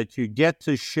thing, that you get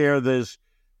to share this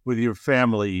with your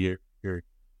family.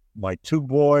 My 2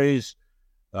 boys,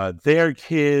 their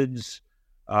kids,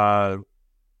 my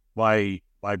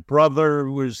brother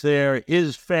was there,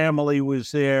 his family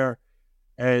was there,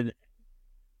 and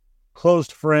close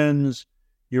friends.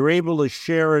 You're able to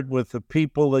share it with the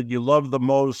people that you love the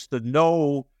most, and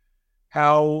know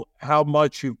how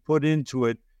much you've put into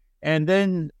it. And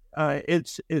then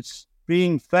it's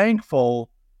being thankful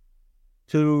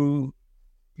to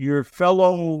your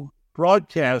fellow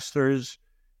broadcasters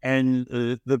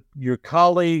and your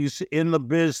colleagues in the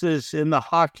business, in the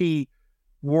hockey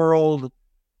world,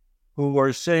 who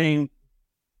are saying,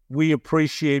 we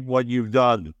appreciate what you've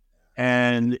done.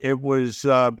 And it was,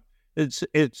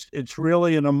 it's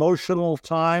really an emotional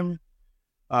time.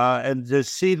 And to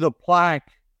see the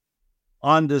plaque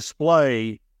on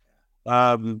display,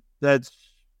 that's,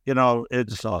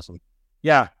 it's awesome.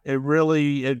 Yeah, it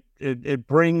really, it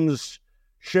brings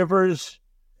shivers.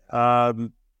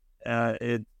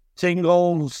 It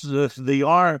tingles, the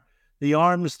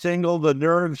arms tingle, the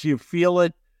nerves, you feel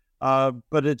it.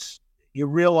 But you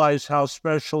realize how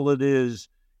special it is.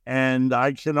 And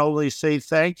I can only say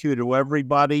thank you to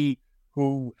everybody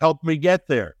who helped me get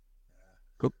there.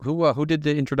 Who did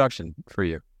the introduction for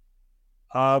you?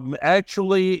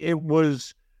 Actually, it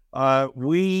was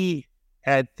we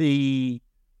at the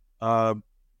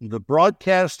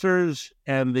broadcasters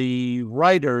and the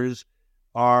writers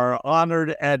are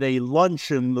honored at a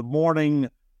luncheon the morning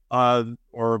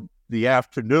or the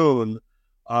afternoon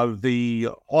of the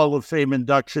Hall of Fame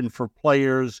induction for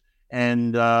players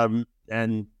and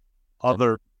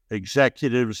other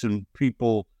executives and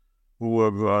people who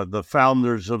are the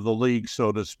founders of the league,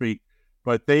 so to speak.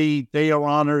 But they are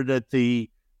honored at the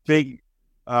big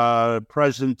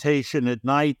presentation at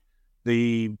night.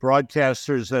 The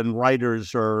broadcasters and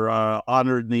writers are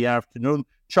honored in the afternoon.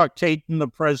 Chuck Tatum, the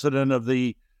president of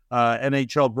the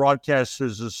NHL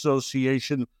Broadcasters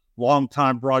Association,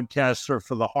 longtime broadcaster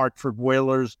for the Hartford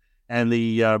Whalers and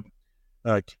the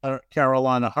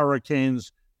Carolina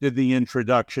Hurricanes, did the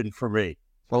introduction for me.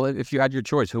 Well, if you had your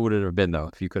choice, who would it have been, though,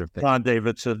 if you could have picked? John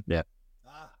Davidson. Yeah.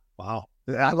 Wow.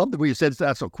 I love the way you said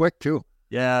that so quick, too.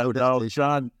 Yeah, no,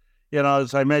 John,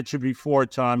 as I mentioned before,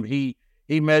 Tom, he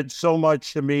meant so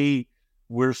much to me.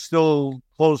 We're still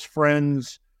close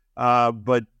friends,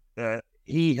 but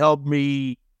he helped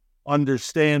me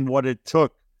understand what it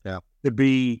took to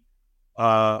be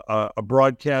a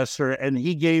broadcaster. And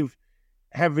he gave,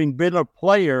 having been a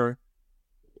player,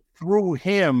 through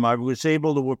him, I was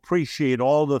able to appreciate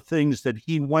all the things that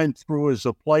he went through as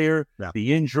a player,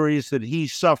 the injuries that he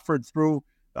suffered through,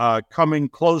 coming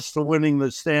close to winning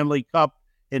the Stanley Cup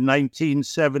in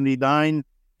 1979,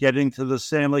 getting to the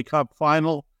Stanley Cup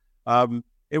final. That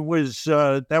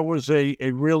was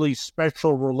a really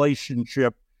special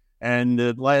relationship, and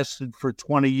it lasted for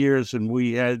 20 years, and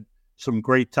we had some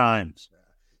great times.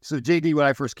 So JD, when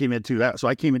I first came into that, so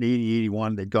I came in 80,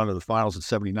 81, they'd gone to the finals in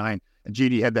 79, and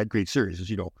JD had that great series, as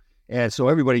you know. And so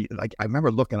everybody, like, I remember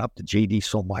looking up to JD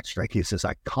so much, like he's this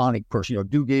iconic person.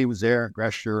 Duguay was there,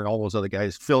 Gresher, and all those other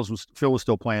guys. Phil was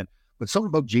still playing. But something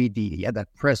about JD, he had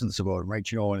that presence about him, right?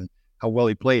 And how well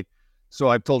he played. So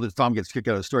I've told it, Tom gets kicked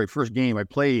out of the story. First game I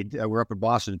played, we're up in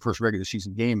Boston, first regular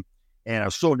season game, and I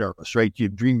was so nervous, right? You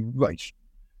dream, like,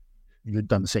 you've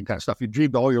done the same kind of stuff. You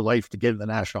dreamed all your life to get in the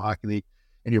National Hockey League,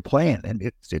 and you're playing, and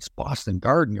it's Boston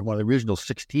Garden. You're one of the original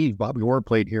 6 teams. Bobby Orr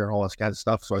played here and all this kind of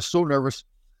stuff. So I was so nervous.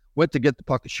 Went to get the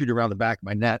puck to shoot around the back of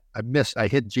my net. I missed. I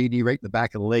hit JD right in the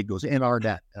back of the leg. Goes in our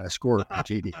net, and I scored on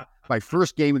JD. My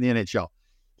first game in the NHL.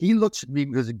 he looks at me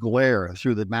because of glare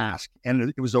through the mask.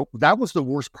 And that was the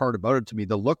worst part about it to me.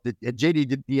 The look that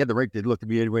JD he had the right to look at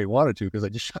me any way he wanted to, because I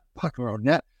just shot the puck around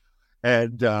net.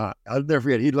 And I'll never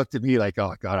forget, he looked at me like,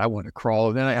 oh, God, I want to crawl.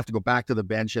 And then I have to go back to the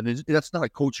bench. And that's not a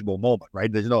coachable moment,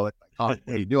 right? There's no, like, what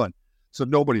are you doing? So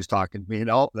nobody's talking to me.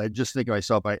 And I just think of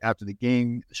myself, after the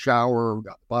game, shower,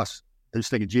 got the bus, I was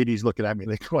thinking, JD's looking at me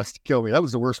like he wants to kill me. That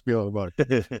was the worst feeling about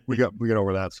it. We got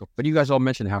over that. So, but you guys all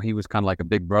mentioned how he was kind of like a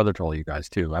big brother to all you guys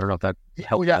too. I don't know if that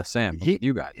helped Sam.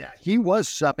 You guys, he was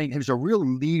something. He was a real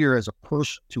leader as a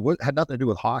person. What had nothing to do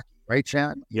with hockey, right,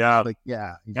 Sam? Yeah,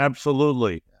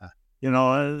 absolutely. Yeah. You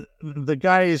know, the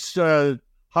guys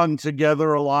hung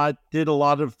together a lot, did a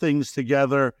lot of things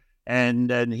together,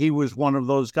 and he was one of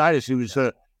those guys. He was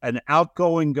an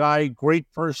outgoing guy,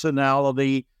 great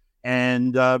personality,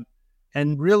 and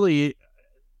really,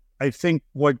 I think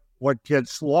what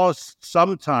gets lost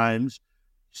sometimes,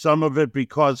 some of it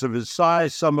because of his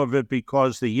size, some of it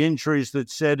because the injuries that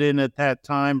set in at that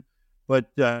time,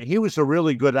 but he was a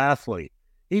really good athlete.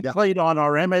 He played on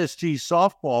our MSG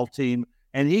softball team,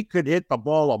 and he could hit the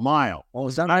ball a mile. Oh,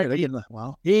 is that right?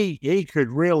 Wow. He could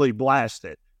really blast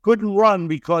it. Couldn't run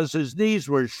because his knees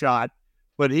were shot,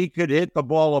 but he could hit the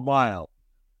ball a mile.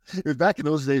 Back in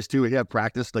those days, too, we had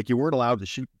practice. Like, you weren't allowed to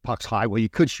shoot pucks high. Well, you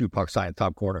could shoot pucks high in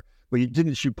top corner, but you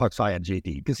didn't shoot pucks high on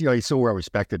JD because, he's so well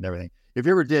respected and everything. If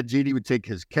you ever did, JD would take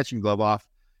his catching glove off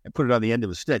and put it on the end of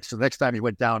his stick. So the next time he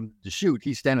went down to shoot,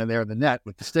 he's standing there in the net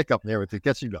with the stick up there with the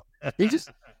catching glove.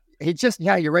 He just,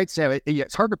 yeah, you're right, Sam.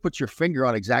 It's hard to put your finger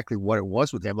on exactly what it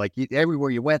was with him. Like, everywhere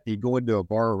you went, you'd go into a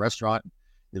bar or restaurant,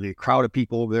 there'd be a crowd of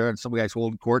people over there, and some guys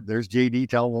holding court. There's JD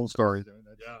telling little stories.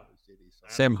 Yeah.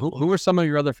 Sam, who were some of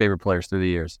your other favorite players through the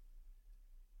years?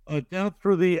 Down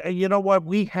through you know what?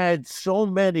 We had so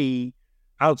many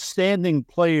outstanding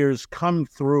players come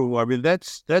through. I mean,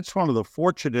 that's one of the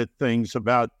fortunate things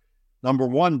about, number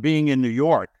one, being in New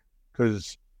York,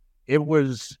 because it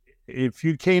was, if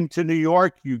you came to New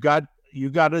York, you got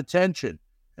attention.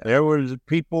 There was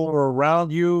people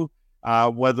around you,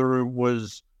 whether it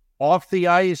was off the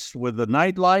ice with the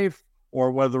nightlife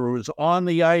or whether it was on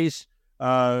the ice,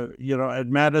 at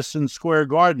Madison Square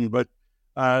Garden. But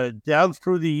down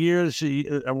through the years,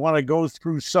 I want to go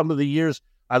through some of the years.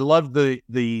 I loved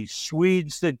the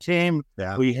Swedes that came.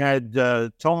 Yeah. We had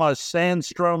Thomas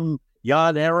Sandstrom,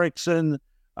 Jan Eriksson,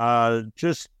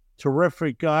 just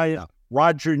terrific guy. Yeah.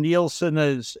 Roger Nielsen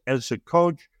as a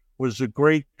coach was a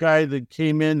great guy that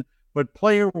came in. But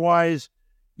player-wise,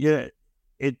 it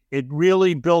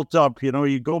really built up.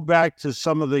 You go back to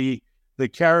some of the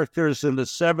characters in the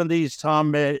 70s. Tom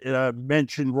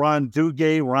mentioned Ron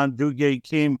Duguay. Ron Duguay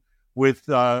came with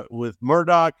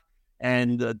Murdoch,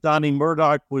 and Donnie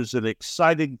Murdoch was an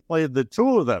exciting player. The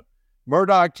two of them,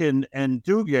 Murdoch and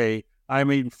Duguay, I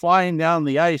mean, flying down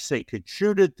the ice, they could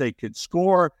shoot it, they could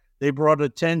score. They brought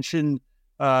attention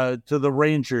to the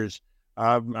Rangers.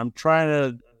 I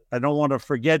don't want to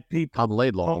forget people. Tom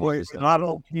Laidlaw. Not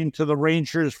all came to the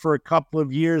Rangers for a couple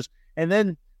of years. And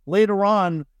then later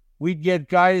on, we'd get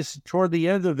guys toward the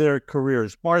end of their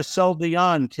careers. Marcel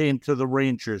Dion came to the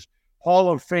Rangers,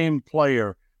 Hall of Fame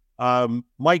player.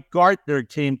 Mike Gartner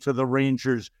came to the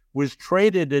Rangers, was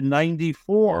traded in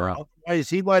 '94. Wow. Otherwise,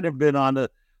 he might have been on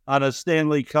a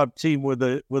Stanley Cup team with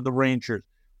the Rangers.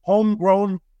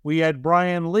 Homegrown, we had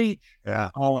Brian Leach.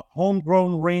 Yeah.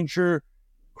 Homegrown Ranger,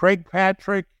 Craig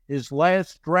Patrick, his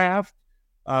last draft.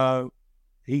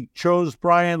 He chose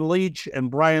Brian Leach, and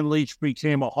Brian Leach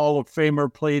became a Hall of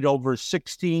Famer, played over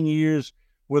 16 years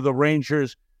with the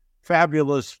Rangers.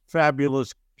 Fabulous,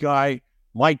 fabulous guy.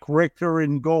 Mike Richter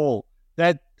in goal.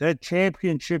 That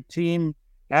championship team,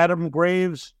 Adam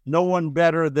Graves, no one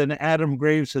better than Adam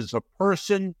Graves as a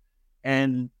person,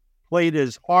 and played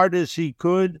as hard as he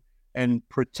could and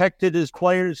protected his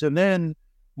players. And then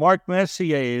Mark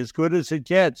Messier, as good as it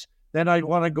gets. Then I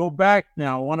want to go back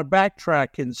now. I want to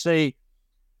backtrack and say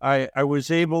I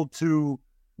was able to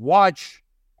watch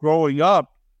growing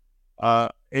up. I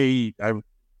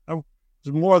was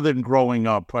more than growing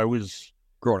up. I was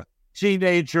growing up,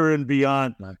 teenager and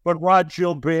beyond. Right. But Rod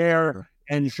Gilbert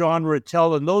and Jean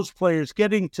Rattel and those players,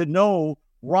 getting to know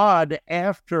Rod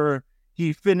after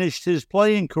he finished his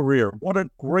playing career. What a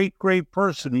great, great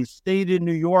person. He stayed in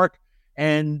New York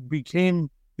and became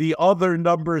the other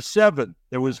number 7.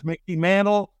 There was Mickey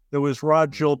Mantle. There was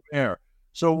Rod Gilbert.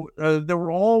 So there were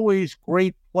always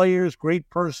great players, great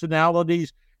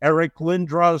personalities. Eric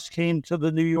Lindros came to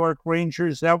the New York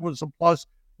Rangers. That was a plus.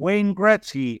 Wayne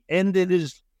Gretzky ended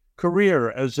his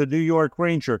career as a New York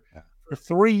Ranger. Yeah. For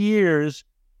 3 years,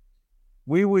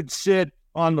 we would sit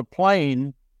on the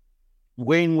plane.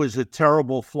 Wayne was a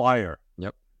terrible flyer.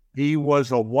 Yep. He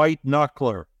was a white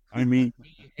knuckler. I mean,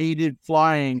 he hated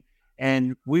flying,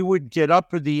 and we would get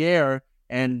up in the air,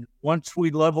 and once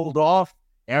we leveled off,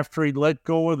 after he let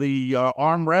go of the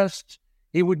armrests,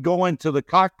 he would go into the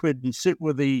cockpit and sit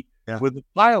with the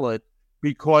pilot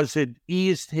because it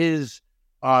eased his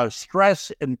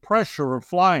stress and pressure of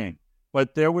flying.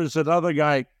 But there was another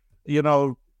guy,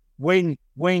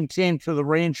 Wayne came to the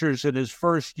Rangers in his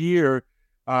first year.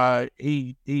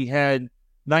 He had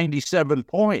 97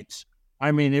 points.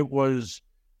 I mean, it was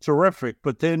terrific.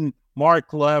 But then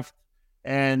Mark left,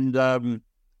 and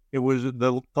it was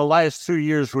the last 2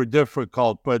 years were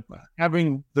difficult. But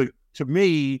having to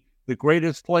me, the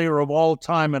greatest player of all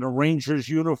time in a Rangers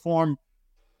uniform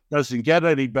doesn't get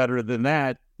any better than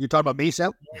that. You're talking about me,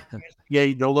 Sam?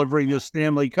 Yeah, delivering the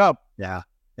Stanley Cup. Yeah.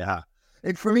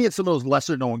 And for me, it's some of those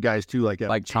lesser-known guys, too,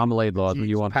 like Tom Laidlaw,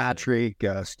 Patrick,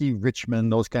 Steve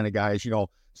Richmond, those kind of guys,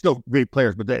 still great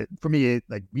players. But for me,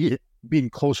 like being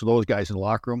close to those guys in the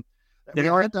locker room.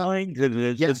 Langdon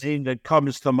is the name that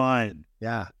comes to mind.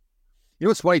 Yeah. You know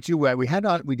what's funny, too?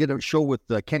 We did a show with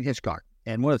Ken Hitchcock,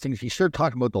 and one of the things, he started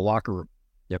talking about the locker room.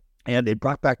 Yep. And it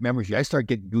brought back memories. I started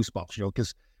getting goosebumps,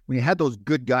 because when you had those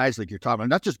good guys like you're talking about,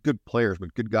 not just good players,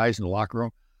 but good guys in the locker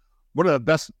room, one of the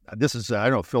best, this is, I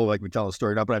don't know if Phil like me tell the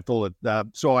story now, but I've told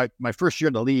it. My first year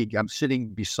in the league, I'm sitting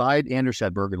beside Anders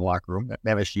Hedberg in the locker room at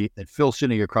MSG, and Phil's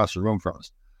sitting across the room from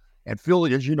us. And Phil,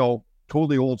 as you know,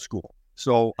 totally old school.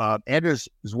 So Anders'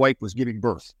 wife was giving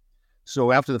birth.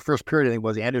 So after the first period, I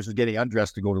think Anders was getting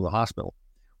undressed to go to the hospital.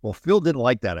 Well, Phil didn't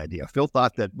like that idea. Phil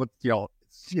thought that,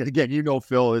 again,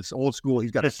 Phil, it's old school.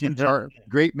 He's got a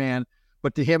great man.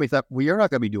 But to him, he thought, well, you're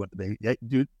not going to be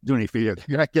doing any video.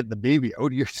 You're not getting the baby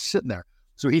out. You're sitting there.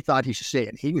 So he thought he should say it.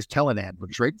 And he was telling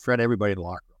Anders right in front of everybody in the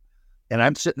locker room. And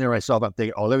I'm sitting there myself. I'm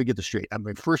thinking, let me get this straight. I'm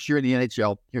my first year in the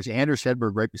NHL. Here's Anders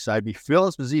Hedberg right beside me. Phil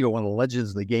Esposito, one of the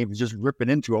legends of the game, is just ripping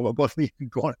into him about me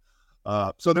going.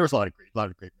 So there was a lot of great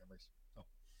memories. So,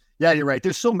 yeah, you're right.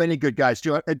 There's so many good guys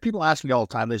too. And people ask me all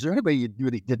the time, is there anybody you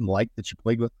really didn't like that you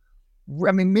played with?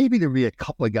 I mean, maybe there'd be a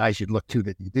couple of guys you'd look to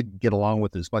that you didn't get along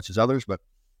with as much as others, but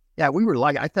yeah, we were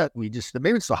I thought maybe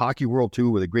it's the hockey world too,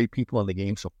 with the great people in the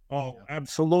game. So,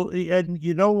 absolutely. And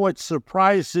what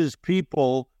surprises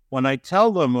people when I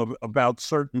tell them about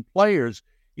certain players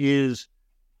is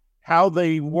how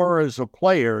they were as a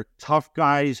player, tough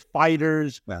guys,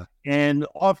 fighters, and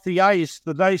off the ice,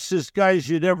 the nicest guys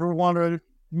you'd ever want to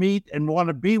meet and want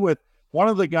to be with. One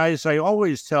of the guys I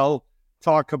always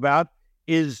talk about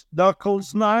is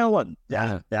Knuckles Nyland.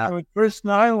 Yeah. I mean, Chris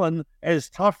Nyland, as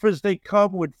tough as they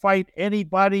come, would fight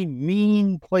anybody,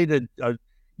 mean,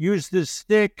 used his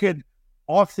stick, and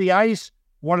off the ice,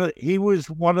 he was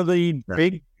one of the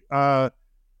big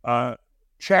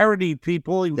charity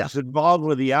people. He was involved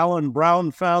with the Allen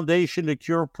Brown Foundation to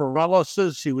cure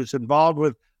paralysis. He was involved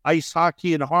with ice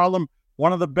hockey in Harlem.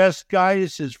 One of the best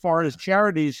guys as far as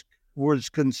charities was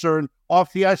concerned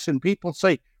off the ice. And people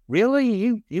say,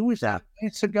 really? He was that?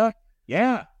 It's a guy?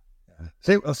 Yeah.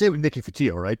 I'll say with Nicky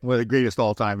Fotiu, right? One of the greatest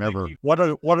all-time ever. What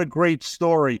a great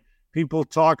story. People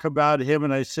talk about him,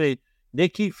 and I say,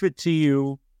 Nicky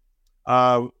Fotiu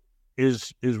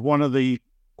is one of the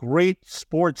great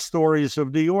sports stories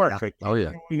of New York.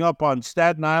 Growing up on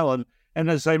Staten Island,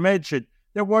 and as I mentioned,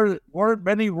 there weren't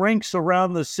many rinks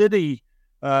around the city,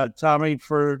 Tommy,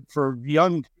 for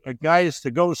young guys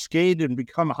to go skate and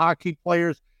become hockey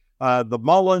players. The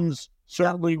Mullins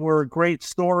certainly were a great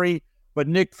story, but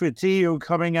Nick Fotiu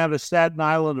coming out of Staten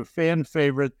Island, a fan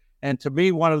favorite. And to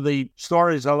me, one of the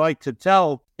stories I like to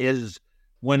tell is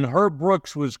when Herb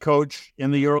Brooks was coach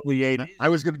in the early 80s. I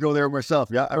was going to go there myself.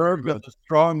 Yeah, Herb, the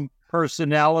strong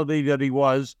personality that he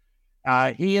was,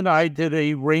 he and I did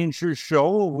a Rangers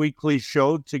show, a weekly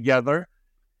show together.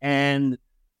 And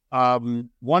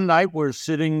one night we're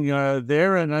sitting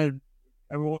there, and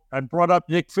I brought up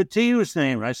Nick Fotiu's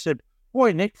name. I said,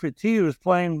 boy, Nick Fotiu is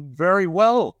playing very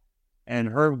well. And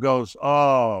Herb goes,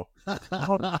 don't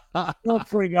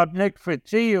bring up Nick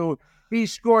Fotiu. He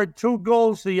scored 2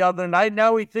 goals the other night.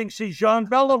 Now he thinks he's Jean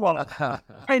Beliveau.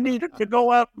 I needed to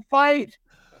go out and fight.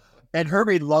 And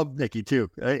Herbie loved Nicky, too.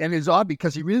 And it's odd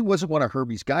because he really wasn't one of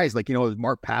Herbie's guys. Like,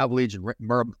 Mark Pavlich and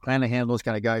Mark Clanahan, those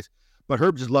kind of guys. But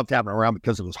Herb just loved having him around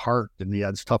because of his heart and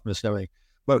his toughness and everything.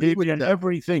 But he would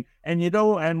everything. And,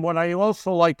 and what I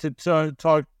also like to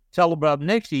tell about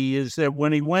Nicky is that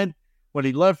when he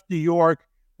left New York,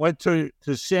 went to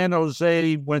San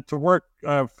Jose, went to work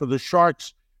for the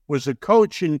Sharks, was a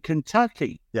coach in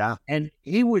Kentucky. Yeah. And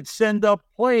he would send up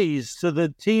plays to the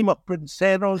team up in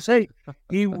San Jose.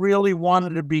 He really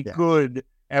wanted to be good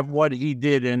at what he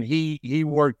did, and he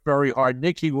worked very hard.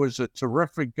 Nicky was a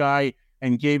terrific guy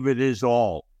and gave it his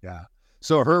all. Yeah.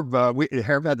 So Herb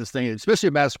had this thing, especially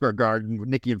at Madison Square Garden with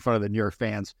Nicky in front of the New York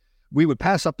fans. We would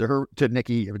pass up to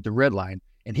Nicky at the red line,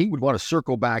 and he would want to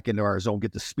circle back into our zone,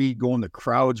 get the speed going, the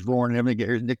crowd's roaring, and everything.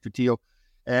 Here's Nick Fotillo.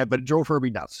 But it drove Herbie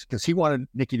nuts because he wanted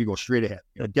Nicky to go straight ahead.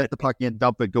 Get the puck in,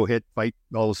 dump it, go hit, fight,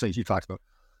 all those things you talked about.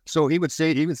 So he would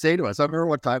say to us, I remember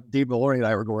one time Dave Maloney and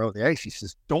I were going out the ice. He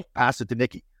says, don't pass it to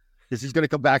Nicky because he's going to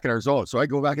come back in our zone. So I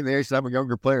go back in the ice and I'm a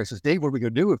younger player. I says, Dave, what are we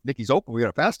going to do if Nicky's open? We got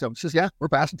to pass to him. He says, yeah, we're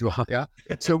passing to him. Yeah.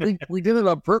 So we did it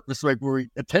on purpose, like where we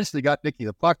intentionally got Nicky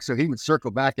the puck so he would circle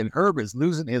back, and Herb is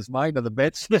losing his mind on the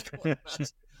bench.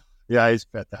 Yeah, he's a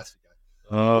fantastic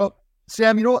guy. Well,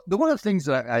 Sam, you know what? One of the things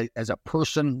that I as a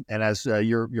person and as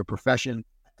your profession,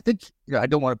 I think I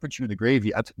don't want to put you in the grave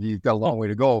yet. You've got a long way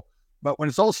to go. But when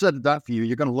it's all said and done for you,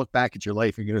 you're going to look back at your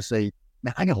life and you're going to say,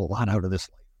 man, I got a lot out of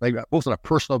this life. Like both on a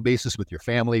personal basis with your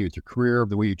family, with your career,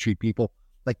 the way you treat people.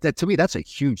 Like that, to me, that's a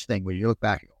huge thing when you look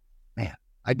back and go, man,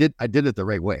 I did it the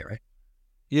right way, right?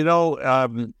 You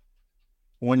know,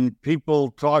 when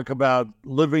people talk about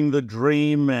living the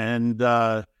dream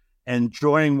and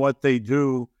enjoying what they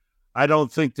do, I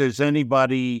don't think there's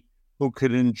anybody who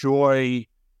could enjoy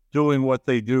doing what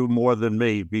they do more than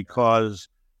me, because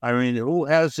I mean, who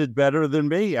has it better than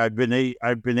me? I've been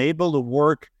able to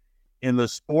work in the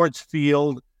sports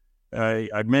field.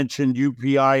 I mentioned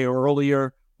UPI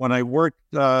earlier. When I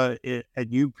worked at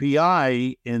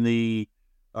UPI in the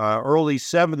early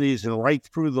 70s and right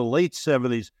through the late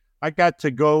 70s, I got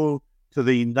to go to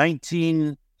the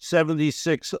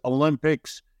 1976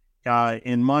 Olympics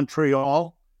in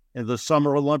Montreal, in the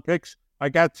Summer Olympics. I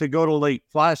got to go to Lake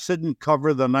Placid and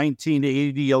cover the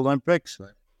 1980 Olympics.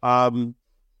 Right.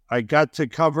 I got to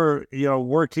cover,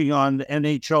 working on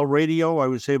NHL radio. I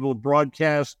was able to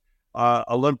broadcast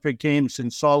Olympic Games in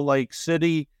Salt Lake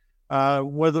City.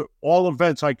 Whether all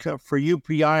events for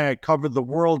UPI, I covered the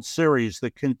World Series,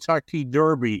 the Kentucky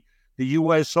Derby, the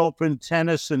U.S. Open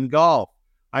tennis and golf.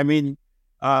 I mean,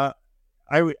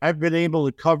 I've been able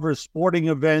to cover sporting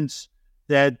events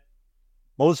that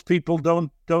most people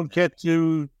don't get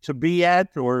to be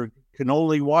at or can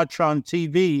only watch on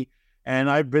TV.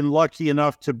 And I've been lucky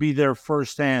enough to be there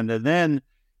firsthand. And then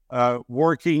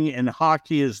working in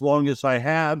hockey as long as I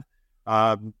have,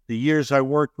 the years I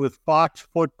worked with Fox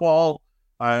Football,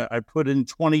 I put in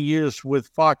 20 years with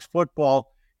Fox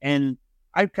Football, and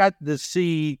I've gotten to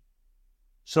see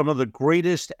some of the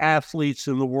greatest athletes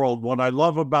in the world. What I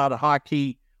love about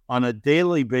hockey on a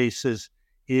daily basis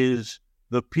is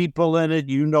the people in it.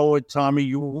 You know it, Tommy.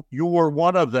 You were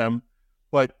one of them,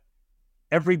 but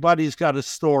everybody's got a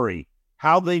story.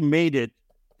 How they made it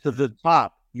to the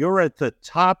top. You're at the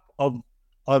top of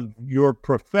your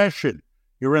profession.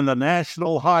 You're in the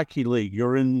National Hockey League.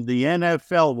 You're in the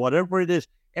NFL, whatever it is.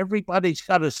 Everybody's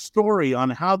got a story on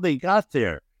how they got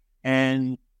there.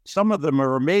 And some of them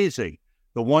are amazing.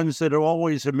 The ones that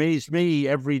always amaze me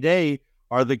every day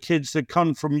are the kids that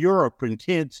come from Europe and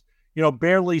kids,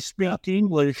 barely speak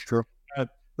English. Sure.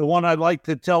 The one I like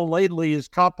to tell lately is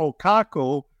Capo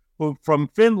Kakko, who from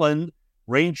Finland,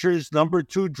 Rangers number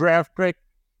 2 draft pick.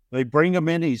 They bring him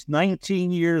in. He's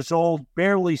 19 years old,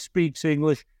 barely speaks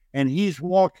English, and he's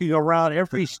walking around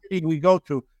every city we go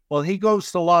to. Well, he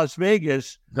goes to Las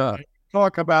Vegas.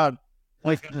 Talk about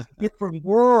like a different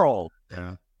world.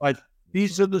 Yeah. But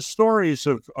these are the stories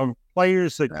of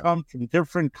players that come from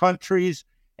different countries,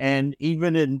 and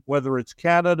even in whether it's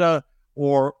Canada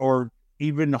or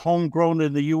even homegrown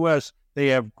in the U.S., they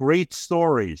have great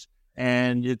stories.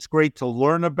 And it's great to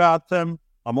learn about them.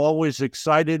 I'm always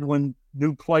excited when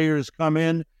new players come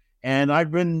in, and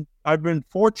I've been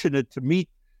fortunate to meet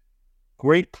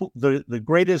the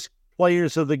greatest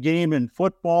players of the game in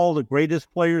football, the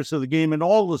greatest players of the game in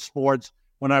all the sports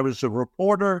when I was a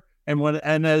reporter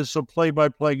and as a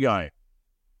play-by-play guy.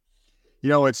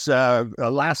 It's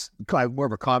more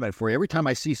of a comment for you. Every time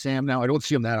I see Sam now, I don't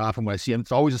see him that often. When I see him,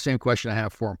 it's always the same question I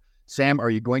have for him. Sam, are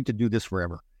you going to do this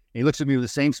forever? And he looks at me with the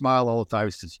same smile all the time.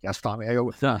 He says, yes, Tommy. I go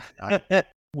with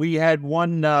We had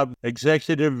one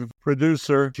executive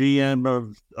producer,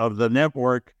 GM of the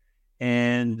network,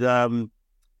 and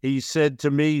he said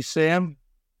to me, Sam,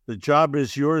 the job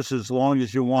is yours as long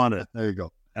as you want it. There you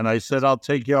go. And I said, I'll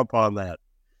take you up on that.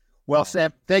 Well,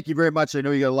 Sam, thank you very much. I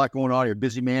know you got a lot going on. You're a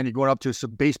busy man. You're going up to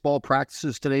some baseball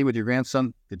practices today with your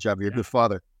grandson. Good job. You're a good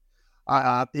father.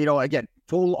 Again,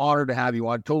 total honor to have you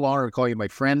on. Total honor to call you my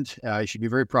friend. You should be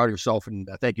very proud of yourself, and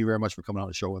thank you very much for coming on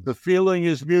the show with us. The feeling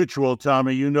is mutual,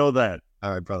 Tommy. You know that.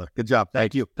 All right, brother. Good job.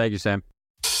 Thank you. Thank you, Sam.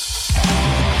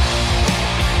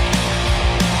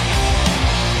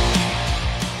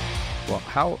 Well,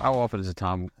 How often is it,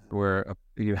 Tom, where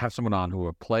you have someone on who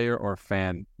a player or a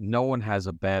fan, no one has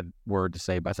a bad word to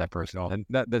say about that person? And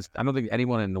I don't think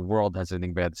anyone in the world has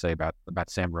anything bad to say about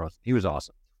Sam Rosen. He was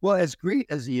awesome. Well, as great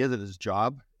as he is at his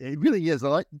job, it really is. A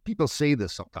lot of people say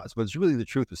this sometimes, but it's really the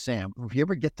truth with Sam. If you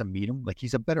ever get to meet him, like,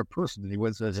 he's a better person than he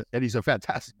was, and he's a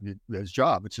fantastic at his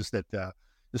job. It's just that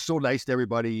he's so nice to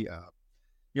everybody.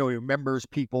 He remembers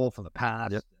people from the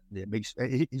past. Yep.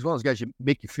 He's one of those guys you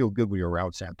make you feel good when you're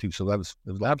around Sam too. So that was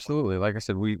absolutely. Like I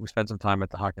said, we spent some time at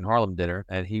the Hockey in Harlem dinner,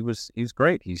 and he was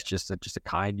great. He's just a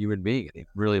kind human being, and he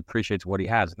really appreciates what he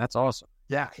has, and that's awesome.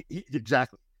 Yeah,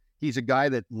 exactly. He's a guy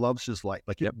that loves his life.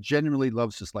 Like, he genuinely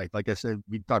loves his life. Like I said,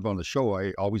 we talked about on the show,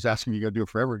 I always ask him, you going to do it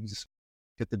forever? He just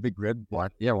hit the big red. Why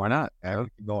not?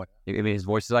 Keep going. I mean, his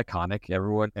voice is iconic.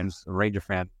 Everyone, and a Ranger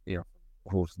fan,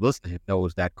 who's listening to him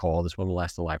knows that call. This one will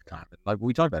last a lifetime. And like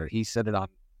we talked about it, he said it on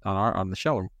the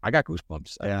show. And I got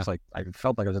goosebumps. I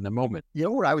felt like I was in the moment. You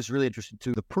know what I was really interested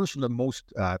too? The person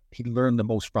he learned the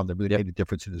most from that really made a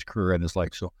difference in his career and his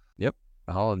life. So,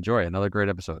 I'll enjoy it. Another great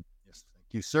episode. Yes,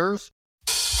 thank you, sirs.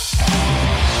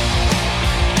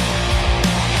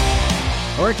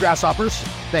 All right, Grasshoppers,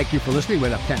 thank you for listening. We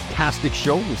had a fantastic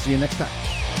show. We'll see you next time.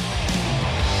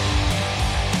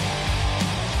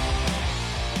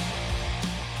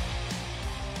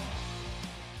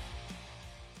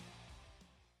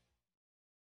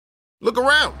 Look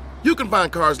around. You can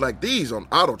find cars like these on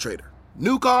AutoTrader.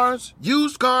 New cars,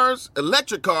 used cars,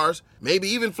 electric cars, maybe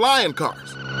even flying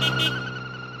cars.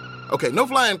 Okay, no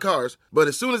flying cars, but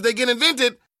as soon as they get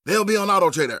invented, they'll be on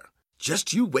AutoTrader.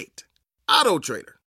 Just you wait. AutoTrader.